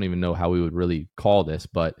vote. I don't even know how we would really call this,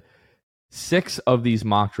 but 6 of these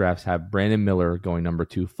mock drafts have Brandon Miller going number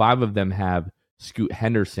 2. 5 of them have Scoot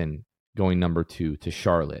Henderson going number 2 to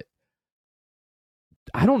Charlotte.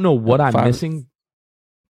 I don't know what I'm missing.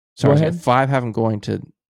 Sorry, go ahead. 5 have him going to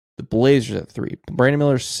the Blazers at 3. Brandon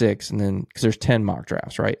Miller's 6, and then because there's 10 mock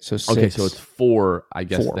drafts, right? So 6. Okay, so it's 4, I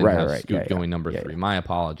guess. 4, then right. Scoot going number 3. My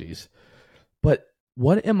apologies. But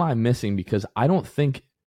what am I missing? Because I don't think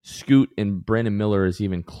Scoot and Brandon Miller is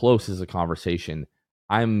even close as a conversation.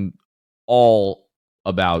 I'm all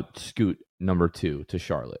about Scoot number 2 to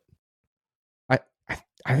Charlotte.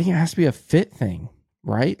 I think it has to be a fit thing,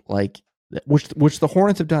 right? Like which the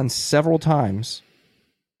Hornets have done several times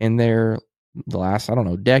in the last,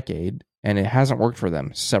 decade, and it hasn't worked for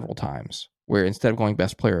them several times, where instead of going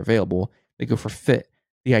best player available, they go for fit.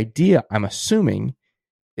 The idea, I'm assuming,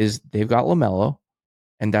 is they've got LaMelo,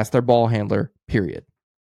 and that's their ball handler, period.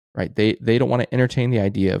 Right? They don't want to entertain the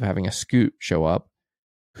idea of having a Scoot show up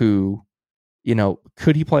who,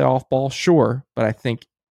 could he play off ball? Sure. But I think,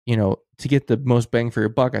 to get the most bang for your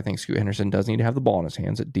buck, I think Scoot Henderson does need to have the ball in his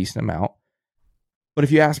hands a decent amount. But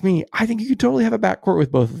if you ask me, I think you could totally have a backcourt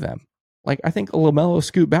with both of them. Like, I think a LaMelo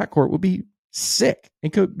Scoot backcourt would be sick.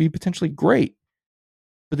 It could be potentially great.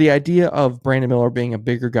 But the idea of Brandon Miller being a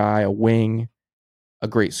bigger guy, a wing, a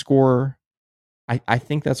great scorer, I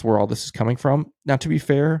think that's where all this is coming from. Now, to be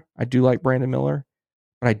fair, I do like Brandon Miller,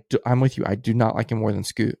 but I'm with you. I do not like him more than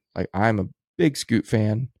Scoot. Like, I'm a big Scoot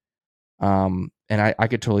fan. And I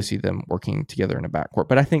could totally see them working together in a backcourt.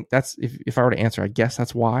 But I think that's, if I were to answer, I guess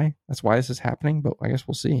that's why this is happening. But I guess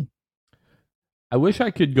we'll see. I wish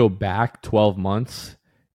I could go back 12 months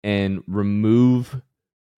and remove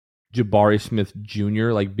Jabari Smith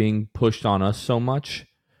Jr. like being pushed on us so much.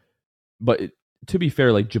 But to be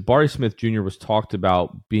fair, like Jabari Smith Jr. was talked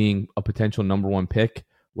about being a potential number 1 pick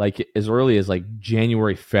like as early as like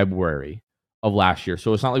January, February of last year.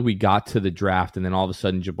 So it's not like we got to the draft and then all of a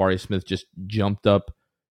sudden Jabari Smith just jumped up,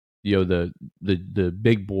 the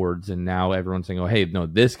big boards, and now everyone's saying, oh, hey, no,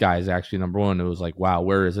 this guy is actually number 1. It was like, wow,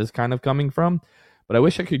 where is this kind of coming from? But I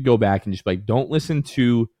wish I could go back and just be like, don't listen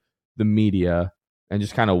to the media and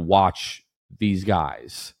just kind of watch these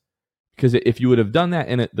guys. Because if you would have done that,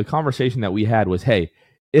 and the conversation that we had was, hey,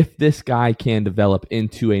 if this guy can develop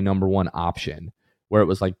into a number 1 option, where it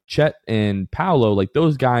was like Chet and Paolo, like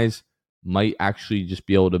those guys might actually just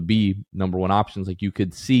be able to be number 1 options. Like you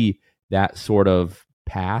could see that sort of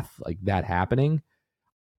path, like that happening.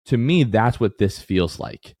 To me, that's what this feels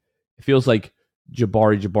like. It feels like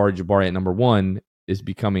Jabari at number 1 is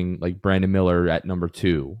becoming like Brandon Miller at number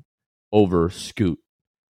 2 over Scoot.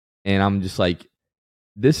 And I'm just like,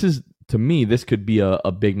 to me, this could be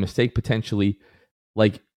a big mistake potentially.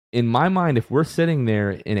 Like in my mind, if we're sitting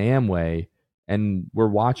there in Amway and we're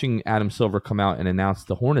watching Adam Silver come out and announce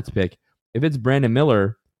the Hornets pick, if it's Brandon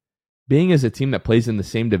Miller, being as a team that plays in the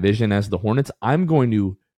same division as the Hornets, I'm going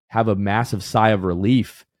to have a massive sigh of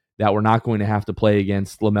relief that we're not going to have to play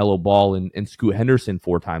against LaMelo Ball and Scoot Henderson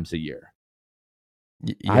 4 times a year.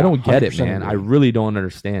 Yeah, I don't get it, man. Agree. I really don't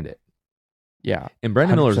understand it. Yeah. And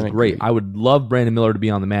Brandon Miller is great. Agree. I would love Brandon Miller to be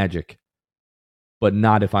on the Magic, but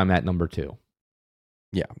not if I'm at number 2.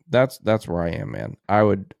 Yeah, that's where I am, man. I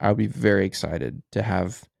would be very excited to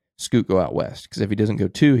have Scoot go out west, because if he doesn't go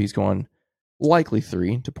 2, he's going likely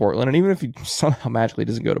 3 to Portland, and even if he somehow magically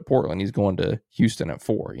doesn't go to Portland, he's going to Houston at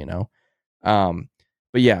 4.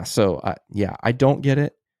 But yeah, so I don't get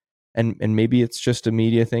it, and maybe it's just a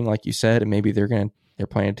media thing, like you said, and maybe they're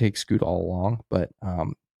planning to take Scoot all along, but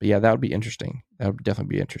yeah, that would be interesting. That would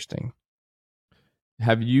definitely be interesting.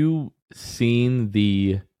 Have you seen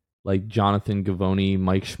the like Jonathan Givony,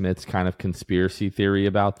 Mike Schmitz kind of conspiracy theory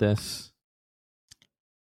about this?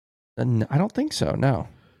 I don't think so, no.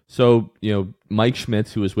 So, Mike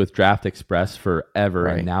Schmitz, who was with Draft Express forever,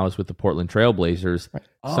 right, and now is with the Portland Trailblazers. Right.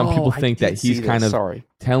 Some people think that he's kind of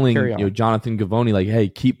telling Jonathan Givony, like, hey,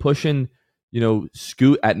 keep pushing,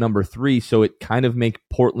 Scoot at number 3, so it kind of make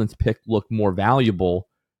Portland's pick look more valuable.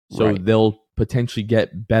 So they'll potentially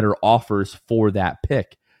get better offers for that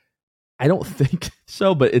pick. I don't think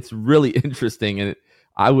so, but it's really interesting, and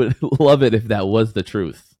I would love it if that was the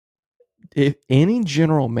truth. If any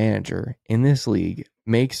general manager in this league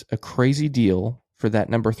makes a crazy deal for that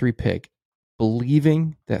number 3 pick,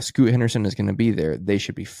 believing that Scoot Henderson is going to be there, they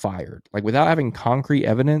should be fired. Like, without having concrete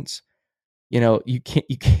evidence, you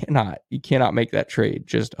cannot make that trade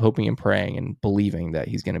just hoping and praying and believing that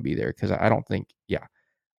he's going to be there. Because I don't think,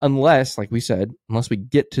 unless, like we said, unless we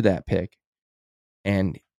get to that pick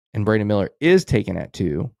and Brandon Miller is taken at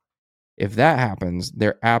 2, if that happens,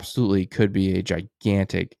 there absolutely could be a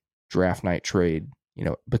gigantic draft night trade,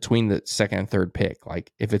 between the second and third pick.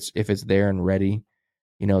 Like, if it's there and ready,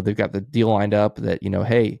 they've got the deal lined up that,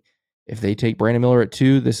 hey, if they take Brandon Miller at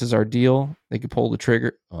 2, this is our deal. They could pull the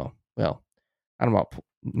trigger. Oh, well, I don't know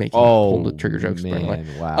about pull the trigger jokes. Man,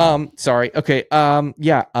 wow. Sorry. Okay.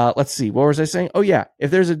 Let's see. What was I saying? Oh yeah. If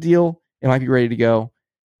there's a deal, it might be ready to go.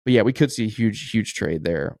 But yeah, we could see a huge trade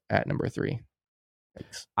there at number 3.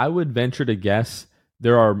 Thanks. I would venture to guess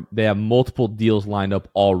they have multiple deals lined up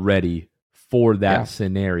already for that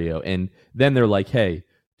scenario. And then they're like, hey,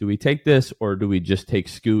 do we take this or do we just take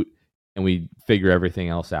Scoot and we figure everything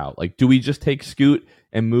else out? Like, do we just take Scoot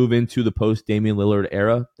and move into the post Damian Lillard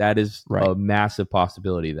era? That is a massive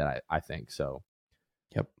possibility that I think so.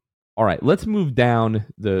 Yep. All right, let's move down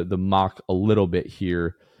the mock a little bit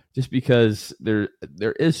here, just because there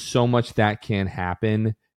is so much that can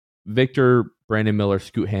happen. Victor, Brandon Miller,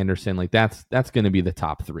 Scoot Henderson, like that's going to be the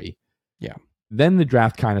top 3. Yeah. Then the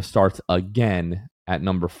draft kind of starts again at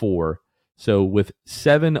number 4. So with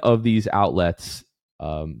 7 of these outlets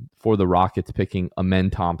for the Rockets picking Amen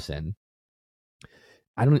Thompson,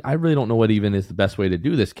 I really don't know what even is the best way to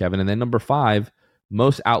do this, Kevin. And then number 5,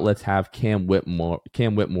 most outlets have Cam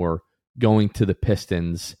Whitmore going to the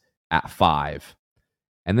Pistons at 5.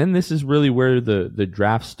 And then this is really where the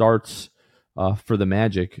draft starts for the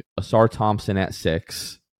Magic. Ausar Thompson at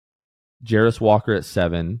 6, Jarace Walker at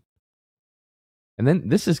 7. And then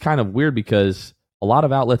this is kind of weird because a lot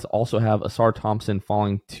of outlets also have Ausar Thompson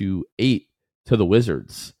falling to 8 to the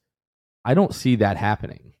Wizards. I don't see that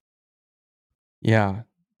happening. Yeah,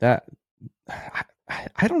 that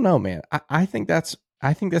I don't know, man. I think that's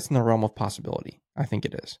in the realm of possibility. I think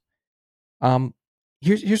it is.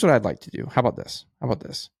 Here's what I'd like to do. How about this?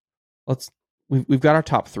 We've got our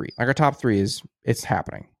top 3. Like, our top 3 it's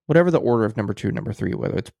happening. Whatever the order of number 2, number 3,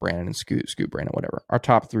 whether it's Brandon and Scoot, Brandon, whatever. Our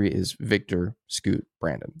top 3 is Victor, Scoot,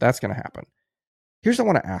 Brandon. That's going to happen. Here's what I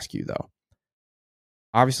want to ask you, though.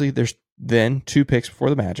 Obviously, there's then 2 picks before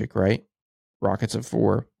the Magic, right? Rockets at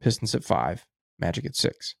 4, Pistons at 5, Magic at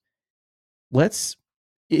 6. Let's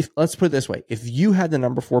put it this way. If you had the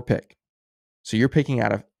number 4 pick, so you're picking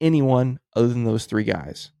out of anyone other than those 3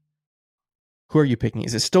 guys, who are you picking?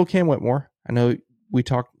 Is it still Cam Whitmore? I know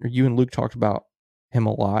you and Luke talked about him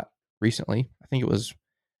a lot recently. I think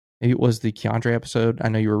maybe it was the Keandre episode. I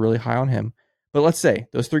know you were really high on him. But let's say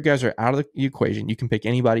those 3 guys are out of the equation. You can pick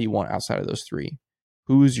anybody you want outside of those 3.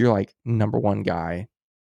 Who's your number 1 guy,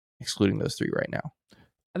 excluding those 3 right now?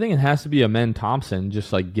 I think it has to be Amen Thompson,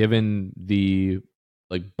 just given the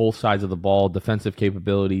both sides of the ball, defensive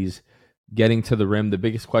capabilities, getting to the rim. The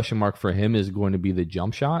biggest question mark for him is going to be the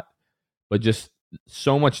jump shot, but just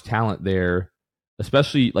so much talent there,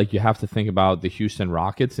 especially you have to think about the Houston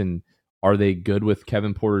Rockets, and are they good with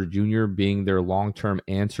Kevin Porter Jr. being their long-term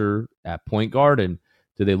answer at point guard? And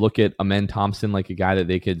do they look at Amen Thompson like a guy that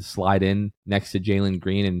they could slide in next to Jalen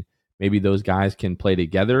Green and maybe those guys can play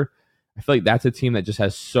together? I feel like that's a team that just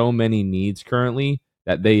has so many needs currently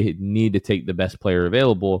that they need to take the best player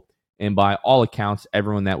available. And by all accounts,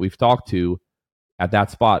 everyone that we've talked to at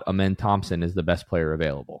that spot, Amen Thompson is the best player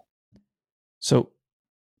available. So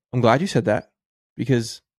I'm glad you said that,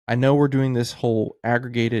 because I know we're doing this whole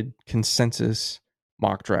aggregated consensus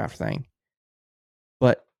mock draft thing,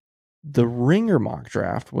 but the Ringer mock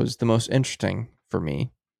draft was the most interesting for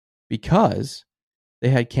me because they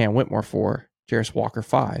had Cam Whitmore 4, Jarace Walker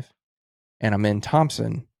 5, and Amen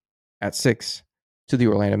Thompson at 6 to the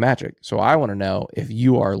Orlando Magic. So I want to know if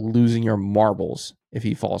you are losing your marbles if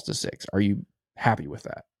he falls to 6. Are you happy with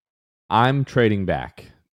that? I'm trading back.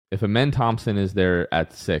 If Amen Thompson is there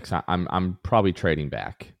at 6, I'm probably trading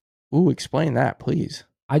back. Ooh, explain that, please.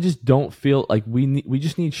 I just don't feel like we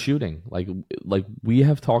just need shooting. Like we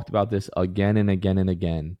have talked about this again and again and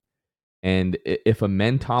again. And if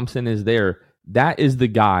Amen Thompson is there, that is the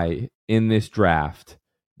guy in this draft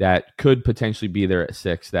that could potentially be there at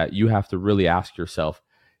 6 that you have to really ask yourself.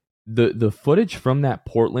 The footage from that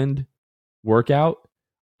Portland workout,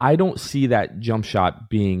 I don't see that jump shot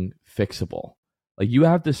being fixable. You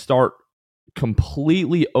have to start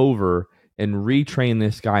completely over and retrain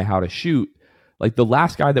this guy how to shoot. Like the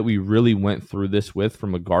last guy that we really went through this with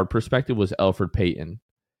from a guard perspective was Elfrid Payton.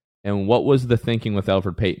 And what was the thinking with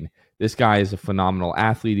Elfrid Payton? This guy is a phenomenal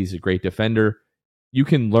athlete. He's a great defender. You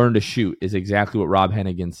can learn to shoot, is exactly what Rob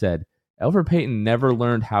Hennigan said. Elfrid Payton never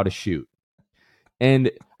learned how to shoot. And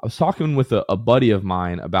I was talking with a buddy of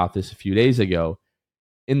mine about this a few days ago.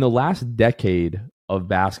 In the last decade of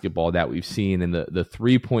basketball that we've seen and the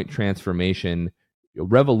three-point transformation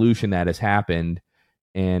revolution that has happened,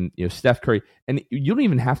 and Steph Curry, and you don't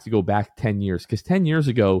even have to go back 10 years, because 10 years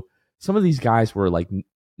ago, some of these guys were like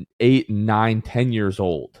 8, 9, 10 years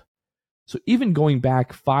old. So even going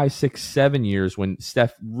back 5, 6, 7 years when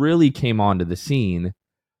Steph really came onto the scene,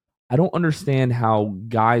 I don't understand how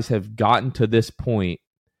guys have gotten to this point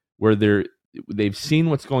where they've seen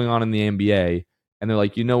what's going on in the NBA and they're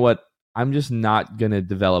like, you know what? I'm just not going to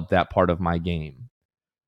develop that part of my game.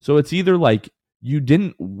 So it's either like you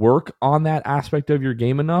didn't work on that aspect of your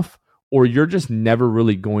game enough, or you're just never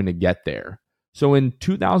really going to get there. So in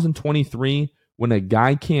 2023, when a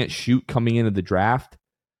guy can't shoot coming into the draft,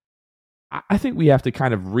 I think we have to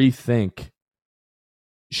kind of rethink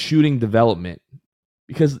shooting development,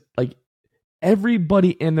 because like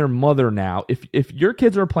everybody and their mother now, if your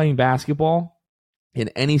kids are playing basketball in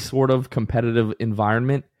any sort of competitive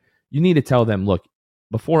environment, you need to tell them, look,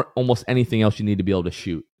 before almost anything else, you need to be able to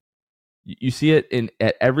shoot. You see it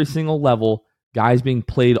at every single level, guys being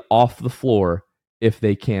played off the floor if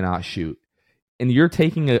they cannot shoot. And you're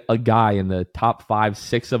taking a guy in the top 5,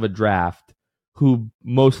 6 of a draft who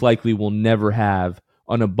most likely will never have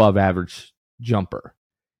an above average jumper.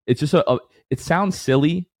 It's just it sounds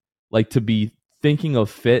silly, like to be thinking of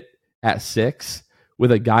fit at 6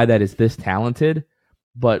 with a guy that is this talented.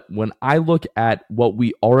 But when I look at what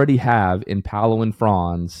we already have in Paolo and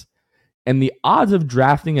Franz, and the odds of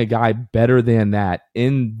drafting a guy better than that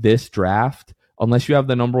in this draft, unless you have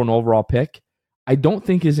the number 1 overall pick, I don't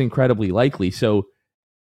think is incredibly likely. So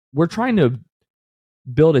we're trying to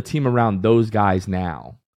build a team around those guys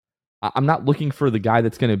now. I'm not looking for the guy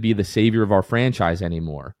that's going to be the savior of our franchise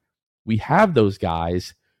anymore. We have those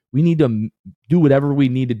guys. We need to do whatever we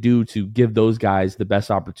need to do to give those guys the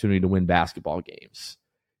best opportunity to win basketball games.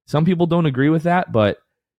 Some people don't agree with that, but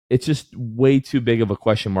it's just way too big of a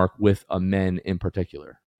question mark with men in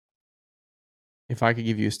particular. If I could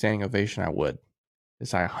give you a standing ovation, I would.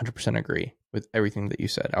 Because I 100% agree with everything that you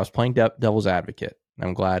said. I was playing devil's advocate, and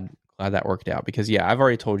I'm glad that worked out. Because, yeah, I've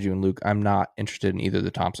already told you and Luke, I'm not interested in either of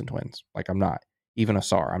the Thompson twins. Like, I'm not. Even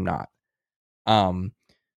Ausar, I'm not.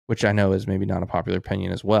 Which I know is maybe not a popular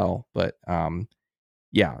opinion as well. But,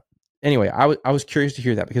 yeah. Anyway, I was curious to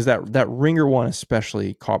hear that, because that Ringer one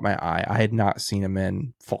especially caught my eye. I had not seen a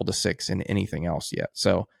men fall to 6 in anything else yet.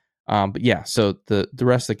 So, but yeah, so the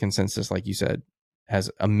rest of the consensus, like you said, has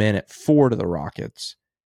a men at 4 to the Rockets,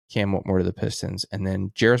 Cam Whitmore to the Pistons, and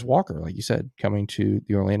then Jarace Walker, like you said, coming to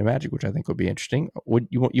the Orlando Magic, which I think would be interesting. Would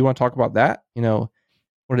you want to talk about that? What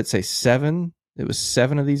did it say? 7? It was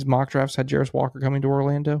 7 of these mock drafts had Jarace Walker coming to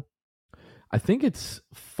Orlando. I think it's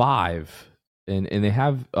 5. And they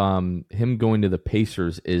have him going to the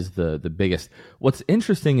Pacers is the biggest. What's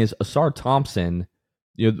interesting is Ausar Thompson,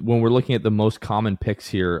 when we're looking at the most common picks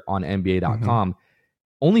here on NBA.com,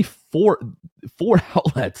 only four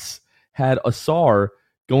outlets had Ausar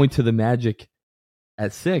going to the Magic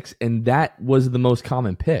at 6, and that was the most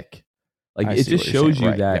common pick. Like, it just shows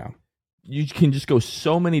you that you can just go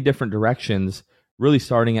so many different directions, really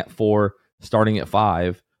starting at 4, starting at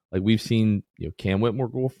 5. Like, we've seen Cam Whitmore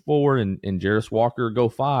go 4 and Jarace Walker go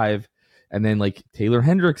 5, and then like Taylor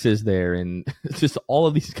Hendricks is there, and it's just all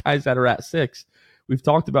of these guys that are at 6. We've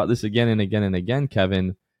talked about this again and again and again,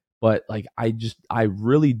 Kevin, but like I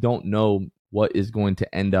really don't know what is going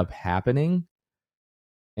to end up happening,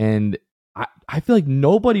 and I feel like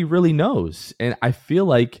nobody really knows, and I feel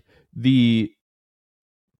like the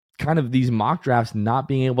kind of these mock drafts not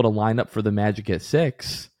being able to line up for the Magic at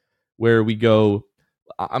 6, where we go.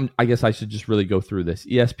 I guess I should just really go through this.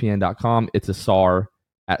 ESPN.com, it's Ausar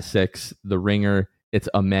at 6. The Ringer, it's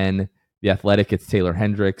Amen. The Athletic, it's Taylor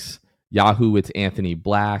Hendricks. Yahoo, it's Anthony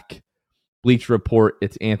Black. Bleacher Report,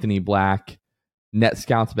 it's Anthony Black. Net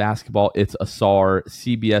Scouts Basketball, it's Ausar.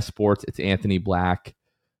 CBS Sports, it's Anthony Black.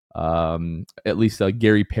 At least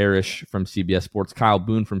Gary Parrish from CBS Sports. Kyle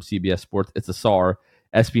Boone from CBS Sports, it's Ausar.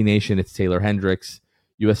 SB Nation, it's Taylor Hendricks.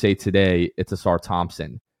 USA Today, it's Ausar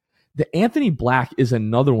Thompson. The Anthony Black is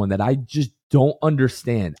another one that I just don't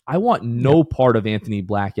understand. I want no part of Anthony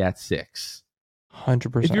Black at 6.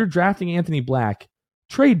 100%. If you're drafting Anthony Black,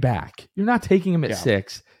 trade back. You're not taking him at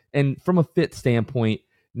 6. And from a fit standpoint,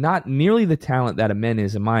 not nearly the talent that Amen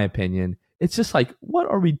is, in my opinion. It's just like, what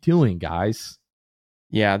are we doing, guys?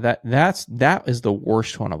 Yeah, that is the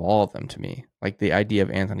worst one of all of them to me. Like the idea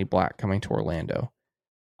of Anthony Black coming to Orlando.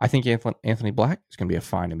 I think Anthony Black is going to be a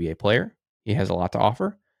fine NBA player. He has a lot to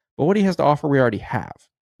offer, but what he has to offer, we already have.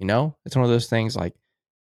 You know, it's one of those things like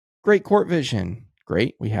great court vision,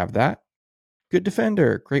 great, we have that. Good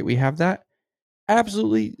defender, great, we have that.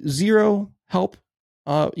 Absolutely zero help.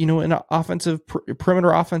 In an offensive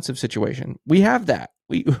perimeter offensive situation, we have that.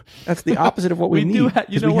 That's the opposite of what we need.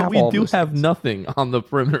 We do have nothing on the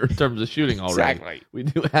perimeter in terms of shooting already. Exactly. We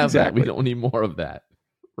do have that. We don't need more of that.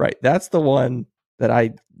 Right. That's the one that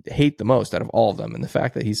I hate the most out of all of them. And the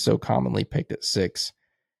fact that he's so commonly picked at 6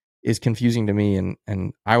 is confusing to me.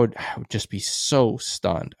 And I would just be so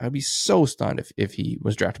stunned. I'd be so stunned if he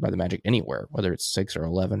was drafted by the Magic anywhere, whether it's 6 or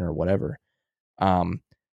 11 or whatever.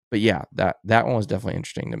 But yeah, that one was definitely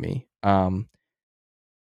interesting to me.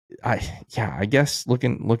 I guess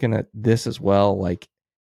looking at this as well, like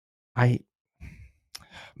I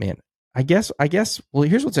guess well,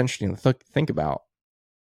 here's what's interesting to think about.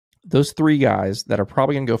 Those 3 guys that are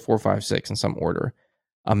probably going to go 4, 5, 6 in some order.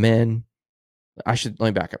 Amen. Let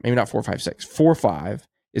me back up. Maybe not 4, 5, 6. 4, 5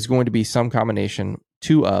 is going to be some combination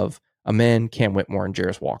 2 of Amen, Cam Whitmore, and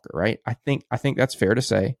Jarace Walker, right? I think that's fair to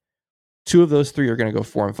say. 2 of those 3 are going to go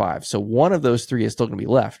 4 and 5. So one of those 3 is still going to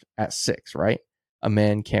be left at 6, right?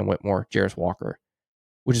 Amen, Cam Whitmore, Jarace Walker,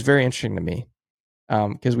 which is very interesting to me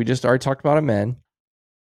because we just already talked about Amen.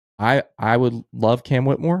 I would love Cam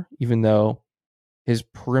Whitmore, even though his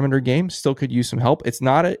perimeter game still could use some help. It's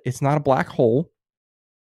not a black hole.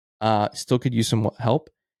 Still could use some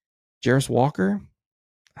help. Jarace Walker,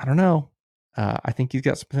 I don't know. I think he's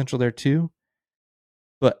got some potential there too.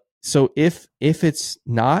 But so if it's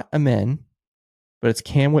not Amen, but it's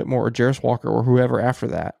Cam Whitmore or Jarace Walker or whoever after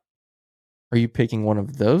that, are you picking one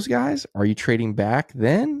of those guys? Are you trading back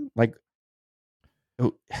then? Like,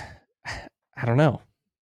 I don't know.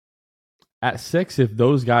 At 6, if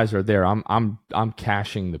those guys are there, I'm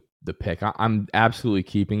cashing the pick. I'm absolutely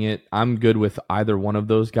keeping it. I'm good with either one of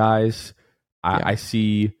those guys. I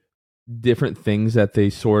see different things that they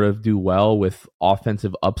sort of do well with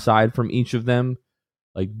offensive upside from each of them.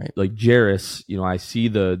 Like Jarace, I see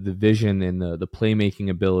the vision and the playmaking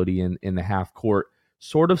ability in the half court,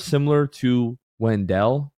 sort of similar to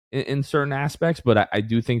Wendell in certain aspects, but I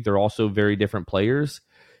do think they're also very different players.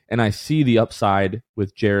 And I see the upside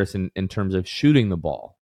with Jarace in terms of shooting the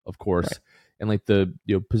ball, of course, right. And like the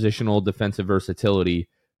positional defensive versatility,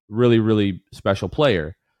 really, really special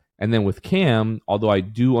player. And then with Cam, although I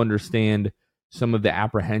do understand some of the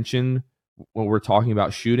apprehension when we're talking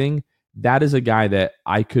about shooting, that is a guy that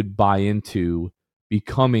I could buy into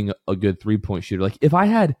becoming a good 3-point shooter. Like if I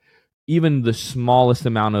had even the smallest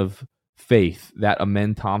amount of faith that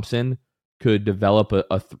Amen Thompson could develop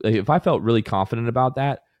if I felt really confident about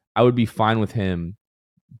that, I would be fine with him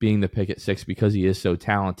being the pick at 6 because he is so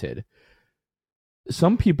talented.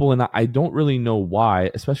 Some people, and I don't really know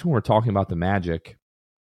why, especially when we're talking about the Magic,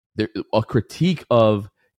 a critique of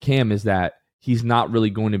Cam is that he's not really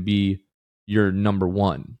going to be your number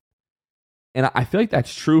 1. And I feel like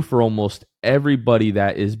that's true for almost everybody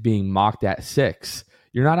that is being mocked at 6.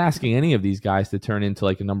 You're not asking any of these guys to turn into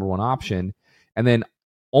like a number 1 option. And then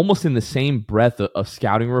almost in the same breath of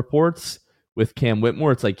scouting reports with Cam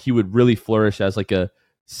Whitmore, it's like he would really flourish as like a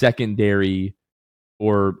secondary,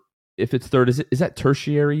 or if it's third, is that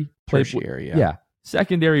tertiary? Tertiary, yeah.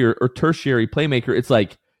 Secondary or tertiary playmaker. It's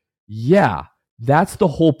like, yeah, that's the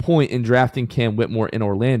whole point in drafting Cam Whitmore in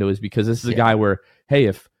Orlando, is because this is a guy where, hey,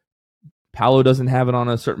 if Paolo doesn't have it on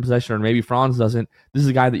a certain possession, or maybe Franz doesn't, this is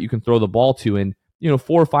a guy that you can throw the ball to, and 4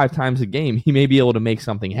 or 5 times a game, he may be able to make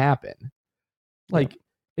something happen. Like,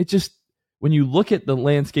 it just, when you look at the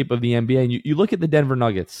landscape of the NBA, and you look at the Denver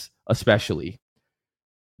Nuggets, especially,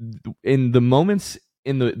 in the moments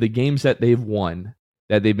in the games that they've won,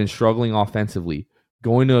 that they've been struggling offensively,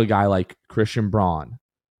 going to a guy like Christian Braun,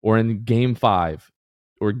 or in Game 5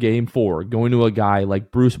 or Game 4, going to a guy like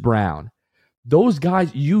Bruce Brown, those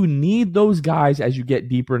guys, you need those guys as you get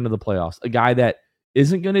deeper into the playoffs. A guy that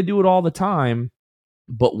isn't going to do it all the time,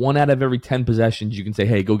 but 1 out of every 10 possessions, you can say,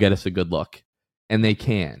 hey, go get us a good look. And they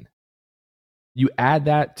can. You add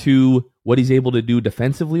that to what he's able to do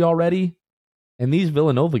defensively already, and these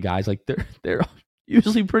Villanova guys, like they're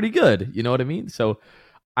usually pretty good. You know what I mean? So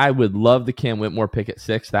I would love the Cam Whitmore pick at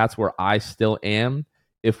 6. That's where I still am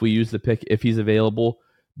if we use the pick, if he's available.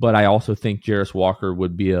 But I also think Jarace Walker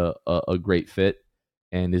would be a great fit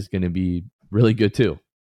and is going to be really good too.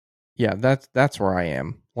 Yeah, that's where I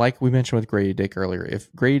am. Like we mentioned with Grady Dick earlier,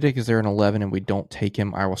 if Grady Dick is there in 11 and we don't take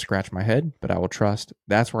him, I will scratch my head, but I will trust.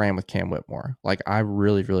 That's where I am with Cam Whitmore. Like, I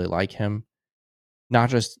really, really like him. not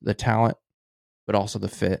just the talent, but also the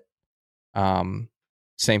fit.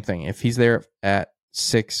 Same thing. If he's there at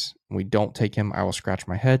 6 and we don't take him, I will scratch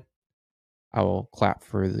my head. I will clap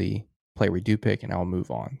for the play we do pick, and I'll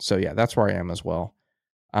move on. So yeah, that's where I am as well.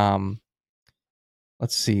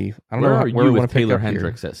 Let's see. I don't know where where you we want with to pick Taylor up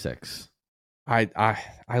Hendricks here. at 6?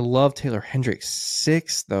 I love Taylor Hendricks.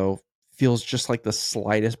 6 though feels just like the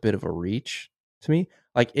slightest bit of a reach to me.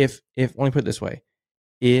 Like if let me put it this way,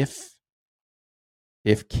 if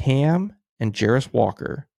Cam and Jarris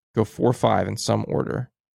Walker go 4-5 in some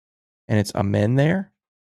order, and it's Amen there,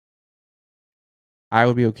 I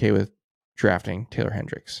would be okay with drafting Taylor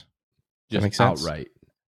Hendricks. Does that make sense? Outright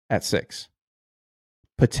At 6,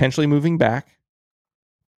 potentially moving back,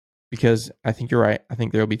 because I think you're right. I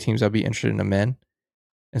think there will be teams that'll be interested in Amen,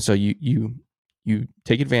 and so you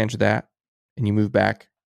take advantage of that, and you move back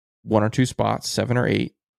 1 or 2 spots, 7 or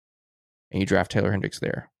 8, and you draft Taylor Hendricks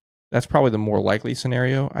there. That's probably the more likely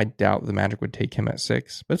scenario. I doubt the Magic would take him at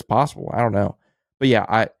 6, but it's possible. I don't know. But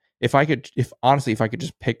yeah, if I could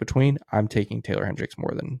just pick between, I'm taking Taylor Hendricks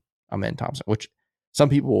more than Amen Thompson, which some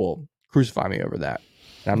people will crucify me over that.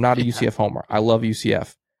 And I'm not a UCF homer. I love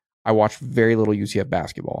UCF. I watch very little UCF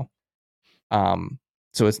basketball.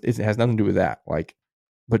 So it has nothing to do with that. Like,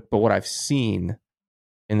 but what I've seen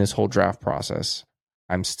in this whole draft process,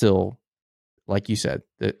 I'm still, like you said,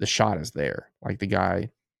 the shot is there. Like the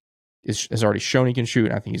guy has already shown he can shoot,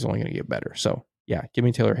 and I think he's only going to get better. So yeah, give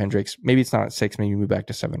me Taylor Hendricks. Maybe it's not at 6, maybe move back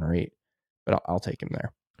to 7 or 8, but I'll take him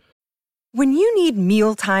there. When you need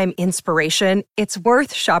mealtime inspiration, it's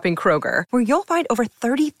worth shopping Kroger, where you'll find over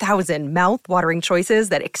 30,000 mouth-watering choices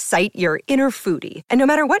that excite your inner foodie. And no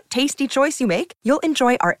matter what tasty choice you make, you'll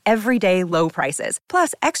enjoy our everyday low prices,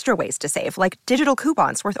 plus extra ways to save, like digital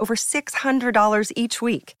coupons worth over $600 each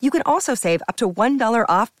week. You can also save up to $1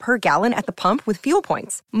 off per gallon at the pump with fuel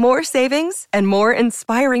points. More savings and more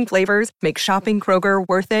inspiring flavors make shopping Kroger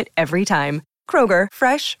worth it every time. Kroger,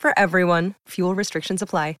 fresh for everyone. Fuel restrictions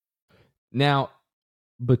apply. Now,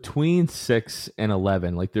 between 6 and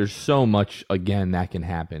 11, like there's so much, again, that can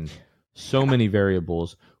happen. So many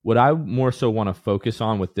variables. What I more so want to focus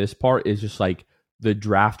on with this part is just like the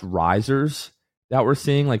draft risers that we're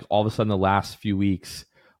seeing, like all of a sudden the last few weeks,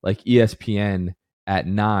 like ESPN at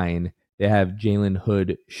 9, they have Jalen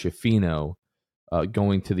Hood-Schifino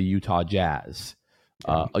going to the Utah Jazz.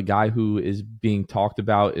 A guy who is being talked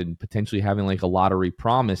about and potentially having like a lottery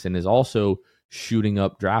promise and is also shooting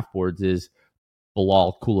up draft boards is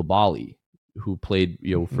Bilal Coulibaly, who played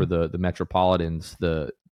for the Metropolitans, the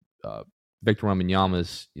Victor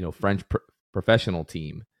Wembanyama's French professional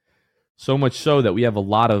team. So much so that we have a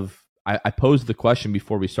lot of. I posed the question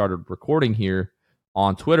before we started recording here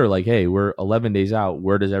on Twitter, like, hey, we're 11 days out.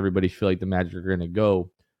 Where does everybody feel like the Magic are going to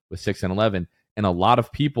go with 6 and 11? And a lot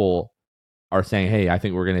of people are saying, hey, I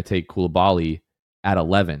think we're going to take Coulibaly at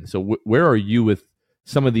 11. So where are you with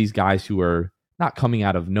some of these guys who are not coming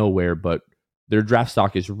out of nowhere, but their draft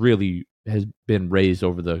stock has been raised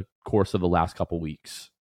over the course of the last couple weeks?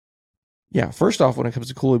 Yeah, first off, when it comes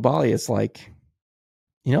to Coulibaly, it's like,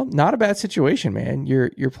 not a bad situation, man.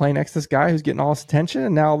 You're playing next to this guy who's getting all this attention,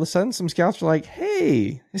 and now all of a sudden some scouts are like,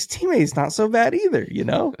 hey, his teammate's not so bad either,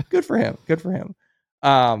 Good for him. Good for him.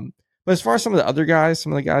 But as far as some of the other guys,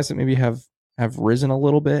 some of the guys that maybe have risen a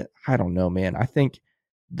little bit, I don't know, man. I think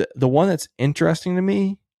the one that's interesting to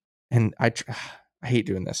me, and I hate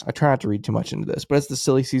doing this. I try not to read too much into this, but it's the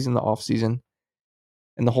silly season, the off season,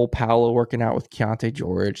 and the whole Paolo working out with Keontae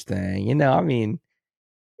George thing. I mean,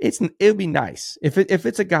 it would be nice if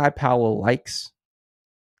it's a guy Paolo likes.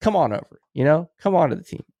 Come on over, come on to the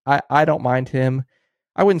team. I don't mind him.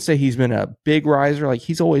 I wouldn't say he's been a big riser. Like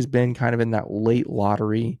he's always been kind of in that late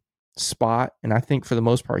lottery spot, and I think for the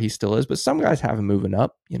most part he still is. But some guys have him moving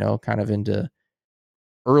up, kind of into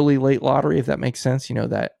early late lottery, if that makes sense,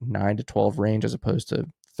 that 9 to 12 range as opposed to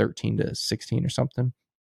 13 to 16 or something.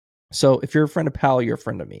 So if you're a friend of Pal, you're a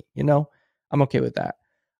friend of me, I'm okay with that.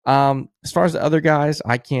 As far as the other guys,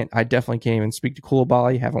 I definitely can't even speak to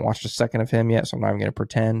Coulibaly. Haven't watched a second of him yet, so I'm not even going to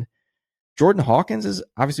pretend. Jordan Hawkins is,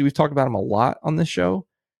 obviously we've talked about him a lot on this show,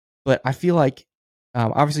 but I feel like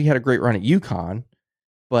obviously he had a great run at UConn,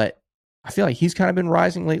 but I feel like he's kind of been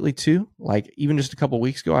rising lately too. Like even just a couple of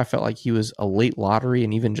weeks ago, I felt like he was a late lottery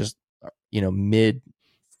and even just, mid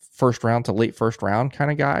first round to late first round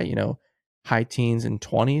kind of guy, high teens and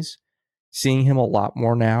 20s. Seeing him a lot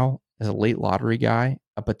more now as a late lottery guy,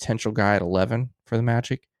 a potential guy at 11 for the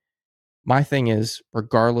Magic. My thing is,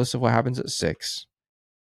 regardless of what happens at 6,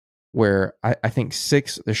 where I think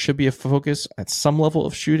 6, there should be a focus at some level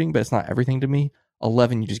of shooting, but it's not everything to me.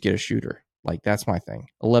 11, you just get a shooter. Like, that's my thing.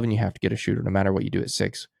 11, you have to get a shooter no matter what you do at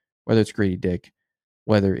 6, whether it's Grady Dick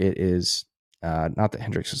whether it is not that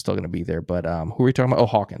Hendricks is still going to be there, but who are we talking about? Oh,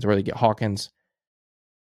 Hawkins. Where they get Hawkins,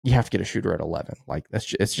 you have to get a shooter at 11. Like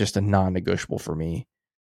it's just a non-negotiable for me.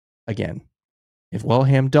 Again, if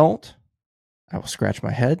Wellham don't, I will scratch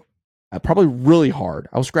my head. Probably really hard.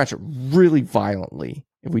 I will scratch it really violently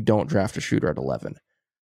if we don't draft a shooter at 11.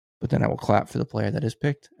 But then I will clap for the player that is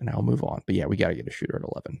picked, and I will move on. But yeah, we got to get a shooter at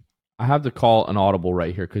 11. I have to call an audible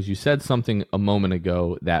right here because you said something a moment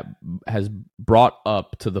ago that has brought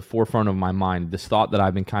up to the forefront of my mind this thought that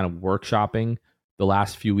I've been kind of workshopping the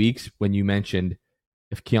last few weeks when you mentioned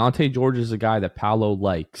if Keontae George is a guy that Paolo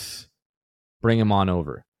likes, bring him on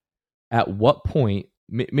over. At what point,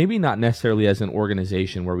 maybe not necessarily as an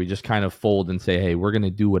organization where we just kind of fold and say, hey, we're going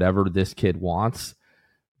to do whatever this kid wants.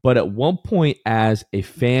 But at one point as a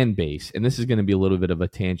fan base, and this is going to be a little bit of a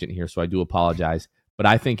tangent here, so I do apologize, but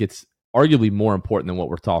I think it's arguably more important than what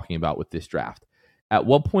we're talking about with this draft. At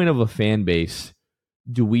what point of a fan base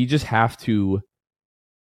do we just have to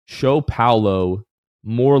show Paolo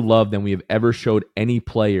more love than we have ever showed any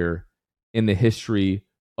player in the history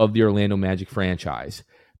of the Orlando Magic franchise?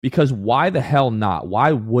 Because why the hell not?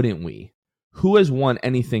 Why wouldn't we? Who has won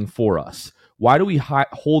anything for us? Why do we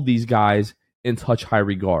hold these guys in such high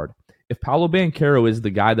regard? If Paolo Banchero is the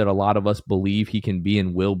guy that a lot of us believe he can be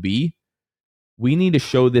and will be, we need to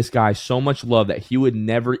show this guy so much love that he would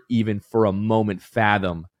never even for a moment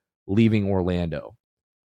fathom leaving Orlando.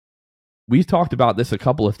 We've talked about this a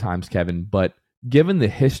couple of times, Kevin, but given the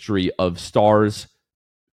history of stars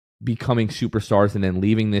becoming superstars and then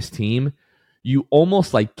leaving this team, you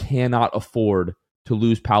almost like cannot afford to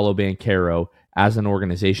lose Paolo Banchero as an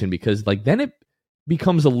organization because like then it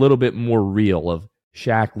becomes a little bit more real of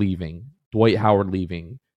Shaq leaving, Dwight Howard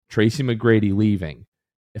leaving, Tracy McGrady leaving.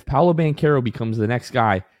 If Paolo Banchero becomes the next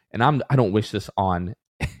guy, and I don't wish this on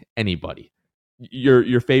anybody,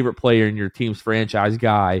 your favorite player and your team's franchise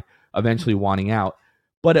guy eventually wanting out.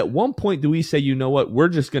 But at one point, do we say, you know what, we're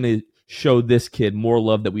just going to show this kid more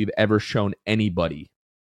love than we've ever shown anybody?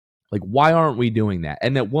 Like, why aren't we doing that?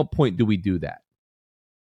 And at what point do we do that?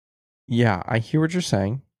 Yeah, I hear what you're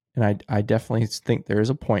saying. And I definitely think there is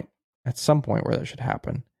a point, at some point, where that should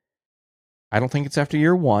happen. I don't think it's after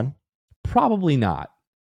year one. Probably not.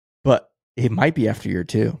 But it might be after year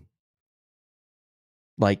two.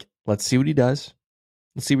 Like, let's see what he does.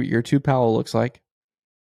 Let's see what year two Paolo looks like.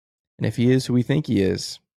 And if he is who we think he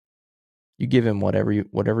is, you give him whatever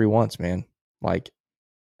he wants, man. Like,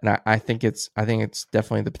 and I think it's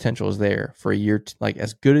definitely the potential is there for a year, like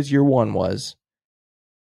as good as year one was.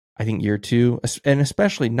 I think year two, and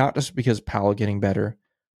especially not just because Paolo getting better,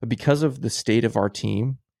 but because of the state of our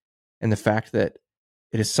team and the fact that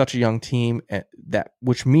it is such a young team,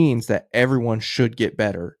 which means that everyone should get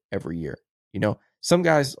better every year. You know, some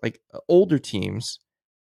guys like older teams,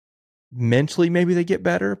 mentally maybe they get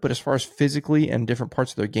better, but as far as physically and different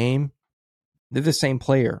parts of their game, they're the same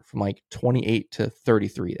player from like 28 to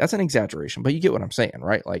 33. That's an exaggeration, but you get what I'm saying,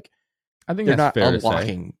 right? Like, I think they're that's not fair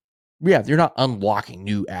unlocking. to say. Yeah, they're not unlocking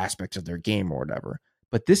new aspects of their game or whatever.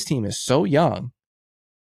 But this team is so young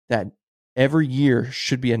that every year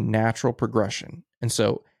should be a natural progression. And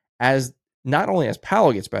so as not only as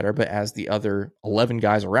Paolo gets better, but as the other 11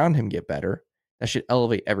 guys around him get better, that should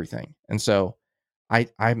elevate everything. And so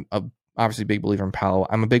I'm obviously a big believer in Paolo.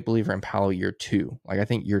 I'm a big believer in Paolo year two. Like, I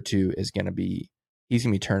think year two is going to be, he's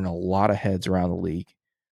going to be turning a lot of heads around the league,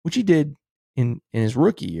 which he did in his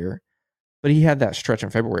rookie year. But he had that stretch in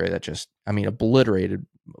February that just, obliterated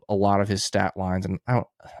a lot of his stat lines. And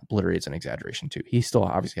obliterate is an exaggeration too. He still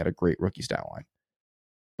obviously had a great rookie stat line.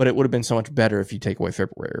 But it would have been so much better if you take away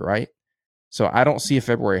February, right? So I don't see a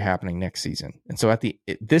February happening next season. And so at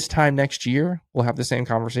this time next year, we'll have the same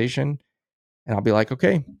conversation. And I'll be like,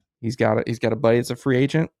 okay, he's got a buddy that's a free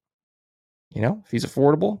agent. You know, if he's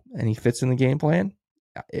affordable and he fits in the game plan,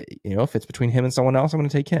 if it's between him and someone else, I'm going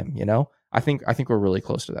to take him. You know, I think we're really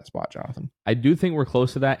close to that spot, Jonathan. I do think we're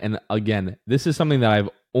close to that. And again, this is something that I've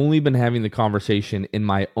only been having the conversation in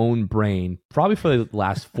my own brain, probably for the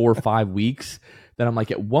last 4 or 5 weeks, that I'm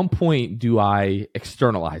like, at one point, do I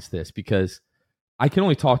externalize this? Because I can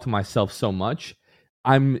only talk to myself so much.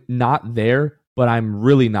 I'm not there, but I'm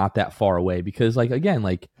really not that far away. Because, like, again,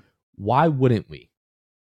 like, why wouldn't we?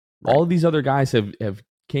 Right. All of these other guys have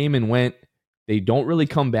came and went. They don't really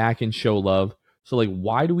come back and show love. So, like,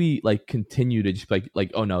 why do we, like, continue to just,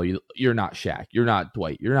 like, oh, no, you're not Shaq. You're not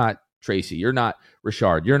Dwight. You're not Tracy. You're not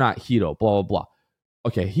Richard. You're not Hedo, blah, blah, blah.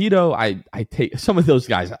 Okay, Hedo, I take some of those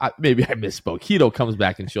guys. Maybe I misspoke. Hedo comes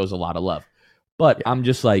back and shows a lot of love. But yeah. I'm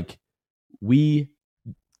just like,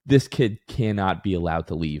 this kid cannot be allowed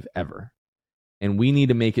to leave ever. And we need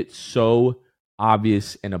to make it so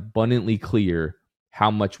obvious and abundantly clear how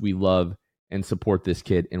much we love and support this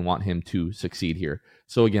kid and want him to succeed here.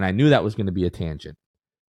 So again, I knew that was going to be a tangent.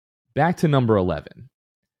 Back to number 11.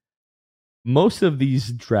 Most of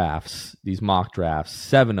these drafts, these mock drafts,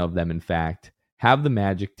 7 of them, in fact, have the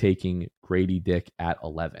Magic taking Grady Dick at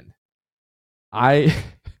 11.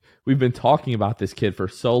 We've been talking about this kid for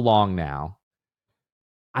so long now.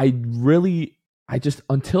 Until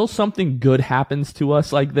something good happens to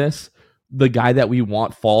us like this, the guy that we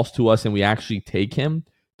want falls to us and we actually take him,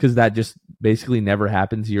 because that just basically never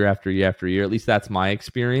happens year after year after year. At least that's my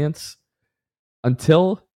experience.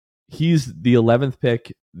 Until he's the 11th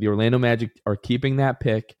pick, the Orlando Magic are keeping that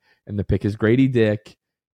pick, and the pick is Grady Dick,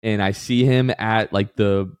 and I see him at like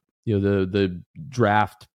the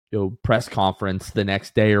draft press conference the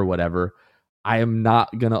next day or whatever. I am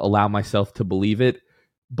not going to allow myself to believe it,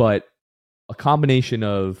 but a combination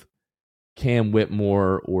of Cam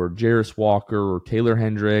Whitmore or Jarris Walker or Taylor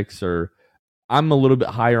Hendricks, or I'm a little bit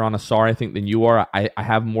higher on Ausar, I think, than you are. I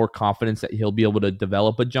have more confidence that he'll be able to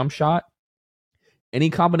develop a jump shot. Any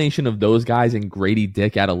combination of those guys and Grady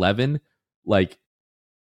Dick at 11, like,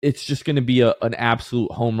 it's just going to be an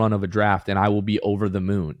absolute home run of a draft, and I will be over the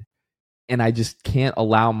moon. And I just can't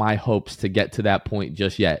allow my hopes to get to that point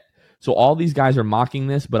just yet. So all these guys are mocking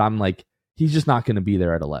this, but I'm like, he's just not going to be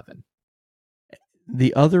there at 11.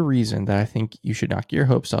 The other reason that I think you should not get your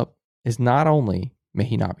hopes up is not only may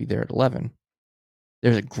he not be there at 11,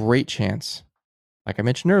 there's a great chance, like I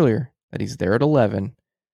mentioned earlier, that he's there at 11,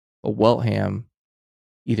 but Weltham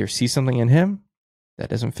either sees something in him that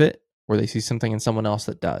doesn't fit, or they see something in someone else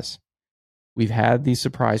that does. We've had these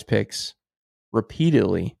surprise picks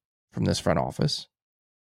repeatedly from this front office.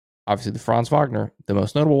 Obviously, the Franz Wagner, the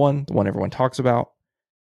most notable one, the one everyone talks about.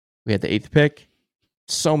 We had the 8th pick.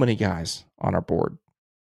 So many guys on our board.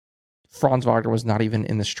 Franz Wagner was not even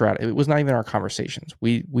in the strat. It was not even our conversations.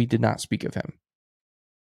 We did not speak of him.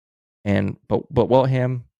 But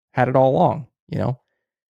Weltham had it all along,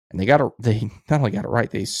 and they not only got it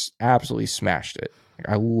right, they absolutely smashed it. Like,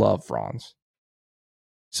 I love Franz.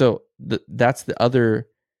 So that's the other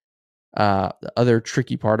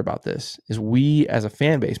tricky part about this is we as a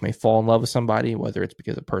fan base may fall in love with somebody, whether it's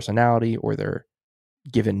because of personality or their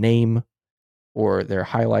given name or their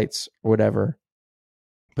highlights or whatever.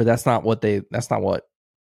 But that's not what Jeff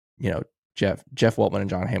Weltman and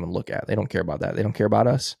John Hammond look at. They don't care about that. They don't care about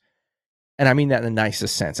us. And I mean that in the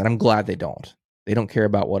nicest sense. And I'm glad they don't. They don't care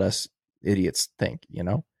about what us idiots think,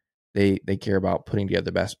 They care about putting together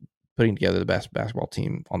the best basketball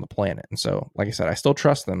team on the planet. And so, like I said, I still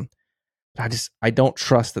trust them. But I don't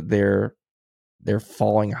trust that they're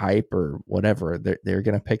falling hype or whatever. They're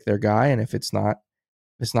going to pick their guy, and if it's not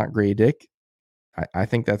Grady Dick, I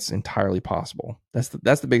think that's entirely possible. That's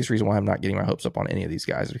the biggest reason why I'm not getting my hopes up on any of these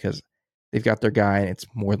guys, because they've got their guy, and it's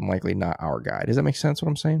more than likely not our guy. Does that make sense? What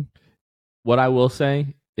I'm saying? What I will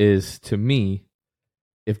say is, to me,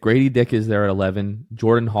 if Grady Dick is there at 11,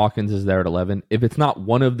 Jordan Hawkins is there at 11. If it's not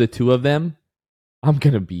one of the two of them, I'm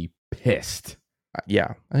gonna be pissed.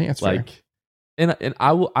 Yeah, I think that's fair. And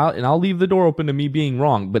I'll leave the door open to me being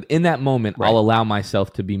wrong, but in that moment, right, I'll allow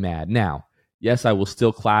myself to be mad. Now, yes, I will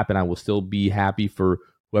still clap and I will still be happy for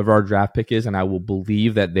whoever our draft pick is, and I will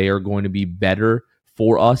believe that they are going to be better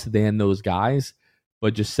for us than those guys.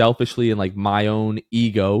 But just selfishly and like my own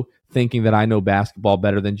ego, thinking that I know basketball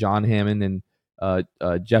better than John Hammond and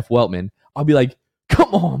Jeff Weltman, I'll be like,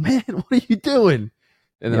 come on, man, what are you doing?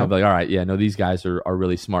 And then I'll be like, all right, yeah, no, these guys are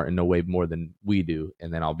really smart and know way more than we do.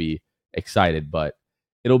 And then I'll be excited. But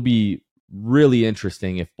it'll be really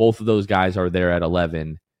interesting if both of those guys are there at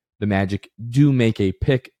 11. The Magic do make a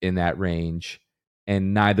pick in that range,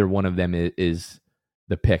 and neither one of them is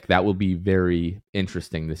the pick. That will be very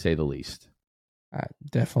interesting, to say the least. I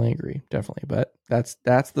definitely agree. Definitely. But that's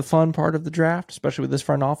the fun part of the draft, especially with this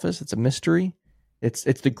front office. It's a mystery. It's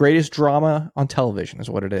the greatest drama on television is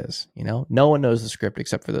what it is. No one knows the script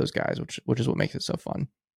except for those guys, which is what makes it so fun.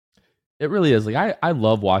 It really is. Like I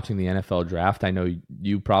love watching the NFL draft. I know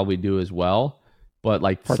you probably do as well. But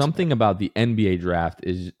like something about the NBA draft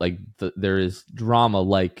is like there is drama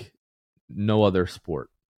like no other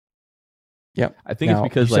sport. Yep. I think it's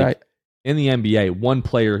because in the NBA, one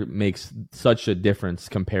player makes such a difference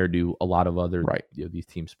compared to a lot of other these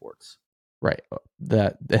team sports. Right.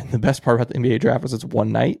 The best part about the NBA draft is it's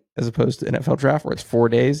one night as opposed to NFL draft where it's 4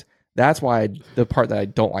 days. That's why the part that I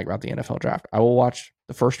don't like about the NFL draft. I will watch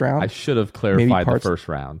the first round. I should have clarified the first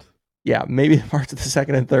round. Yeah, maybe the parts of the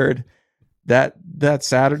second and third. That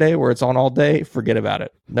Saturday where it's on all day, forget about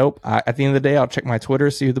it. Nope. At the end of the day, I'll check my Twitter,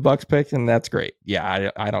 see who the Bucks picked, and that's great. Yeah,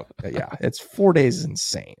 I don't. Yeah, it's 4 days is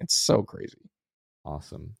insane. It's so crazy.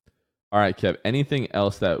 Awesome. All right, Kev, anything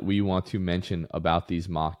else that we want to mention about these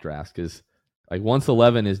mock drafts? Because like once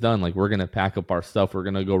 11 is done, like we're going to pack up our stuff. We're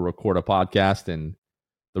going to go record a podcast, and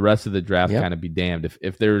the rest of the draft kind of be damned.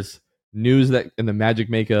 If there's news that and the Magic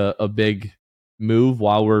make a big move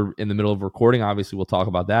while we're in the middle of recording, obviously we'll talk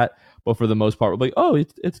about that. But for the most part, we're like, oh,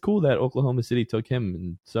 it's cool that Oklahoma City took him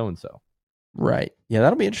and so. Right. Yeah,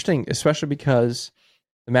 that'll be interesting, especially because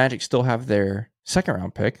the Magic still have their second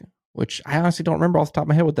round pick, which I honestly don't remember off the top of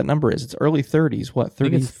my head what that number is. It's early 30s. What, 30?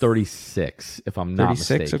 I think it's 36, if I'm not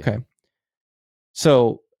 36? mistaken. Okay.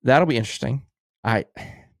 So that'll be interesting.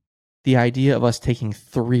 The idea of us taking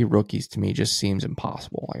 3 rookies to me just seems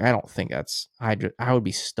impossible. Like, I don't think that's... I would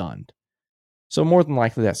be stunned. So more than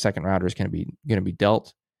likely that second rounder is going to be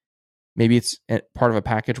dealt. Maybe it's part of a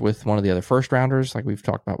package with one of the other first rounders, like we've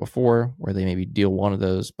talked about before, where they maybe deal one of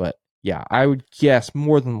those. But yeah, I would guess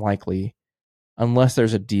more than likely, unless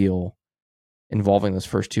there's a deal involving those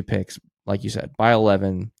first 2 picks, like you said, by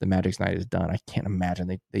 11, the Magic's night is done. I can't imagine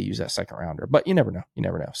they use that second rounder, but you never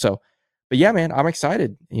know. So, but yeah, man, I'm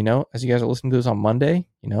excited. As you guys are listening to this on Monday,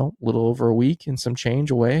 a little over a week and some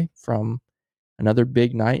change away from another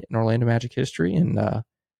big night in Orlando Magic history, and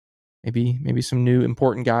maybe some new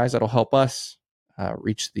important guys that'll help us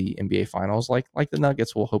reach the NBA Finals, like the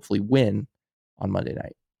Nuggets will hopefully win on Monday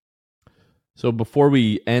night. So before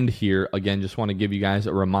we end here, again, just want to give you guys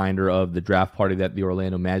a reminder of the draft party that the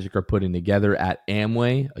Orlando Magic are putting together at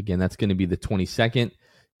Amway. Again, that's going to be the 22nd.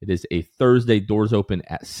 It is a Thursday. Doors open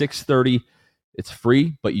at 6:30. It's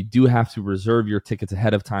free, but you do have to reserve your tickets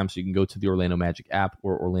ahead of time, so you can go to the Orlando Magic app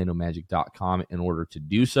or orlandomagic.com in order to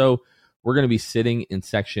do so. We're going to be sitting in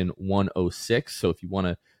section 106, so if you want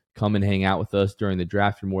to come and hang out with us during the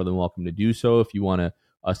draft, you're more than welcome to do so. If you want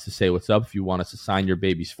us to say what's up, if you want us to sign your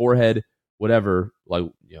baby's forehead, whatever,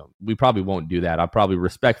 we probably won't do that. I'll probably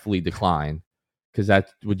respectfully decline, because that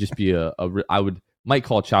would just be might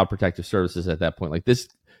call Child Protective Services at that point. Like, this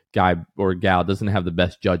guy or gal doesn't have the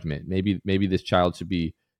best judgment. Maybe this child should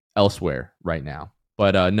be elsewhere right now.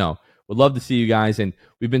 But no, would love to see you guys. And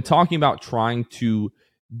we've been talking about trying to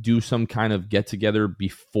do some kind of get together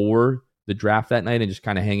before the draft that night and just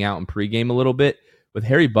kind of hang out and pregame a little bit. With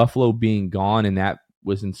Harry Buffalo being gone, and that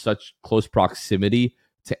was in such close proximity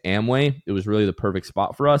to Amway, it was really the perfect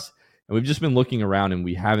spot for us. And we've just been looking around, and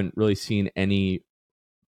we haven't really seen any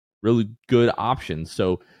really good options.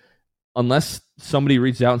 So unless somebody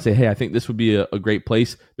reaches out and say, hey, I think this would be a great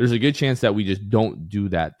place, there's a good chance that we just don't do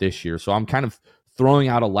that this year. So I'm kind of throwing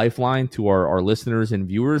out a lifeline to our listeners and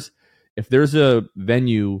viewers. If there's a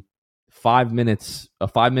venue a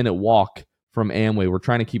 5-minute walk from Amway, we're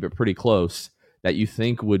trying to keep it pretty close, that you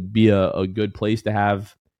think would be a good place to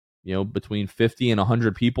have, between 50 and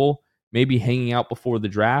 100 people, maybe hanging out before the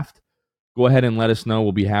draft, go ahead and let us know.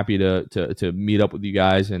 We'll be happy to meet up with you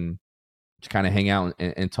guys and just kind of hang out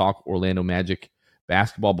and talk Orlando Magic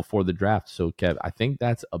basketball before the draft. So, Kev, I think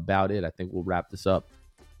that's about it. I think we'll wrap this up.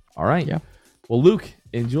 All right. Yeah. Well, Luke,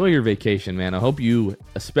 enjoy your vacation, man. I hope you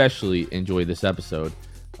especially enjoy this episode.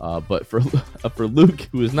 But for Luke,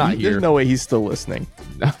 who is not here, there's no way he's still listening.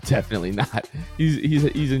 No, definitely not.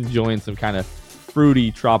 He's enjoying some kind of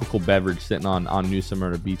fruity tropical beverage sitting on New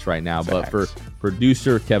Smyrna Beach right now. Facts. But for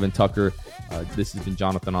producer Kevin Tucker, this has been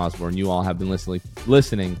Jonathan Osborne. You all have been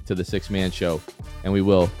listening to the Sixth Man Show, and we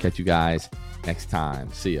will catch you guys next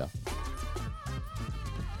time. See ya.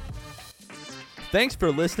 Thanks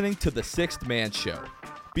for listening to the Sixth Man Show.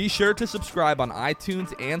 Be sure to subscribe on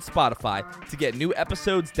iTunes and Spotify to get new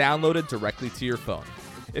episodes downloaded directly to your phone.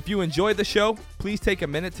 If you enjoyed the show, please take a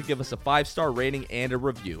minute to give us a 5-star rating and a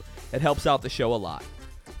review. It helps out the show a lot.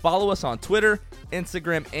 Follow us on Twitter,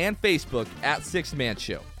 Instagram, and Facebook at Sixth Man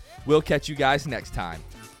Show. We'll catch you guys next time.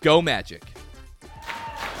 Go Magic!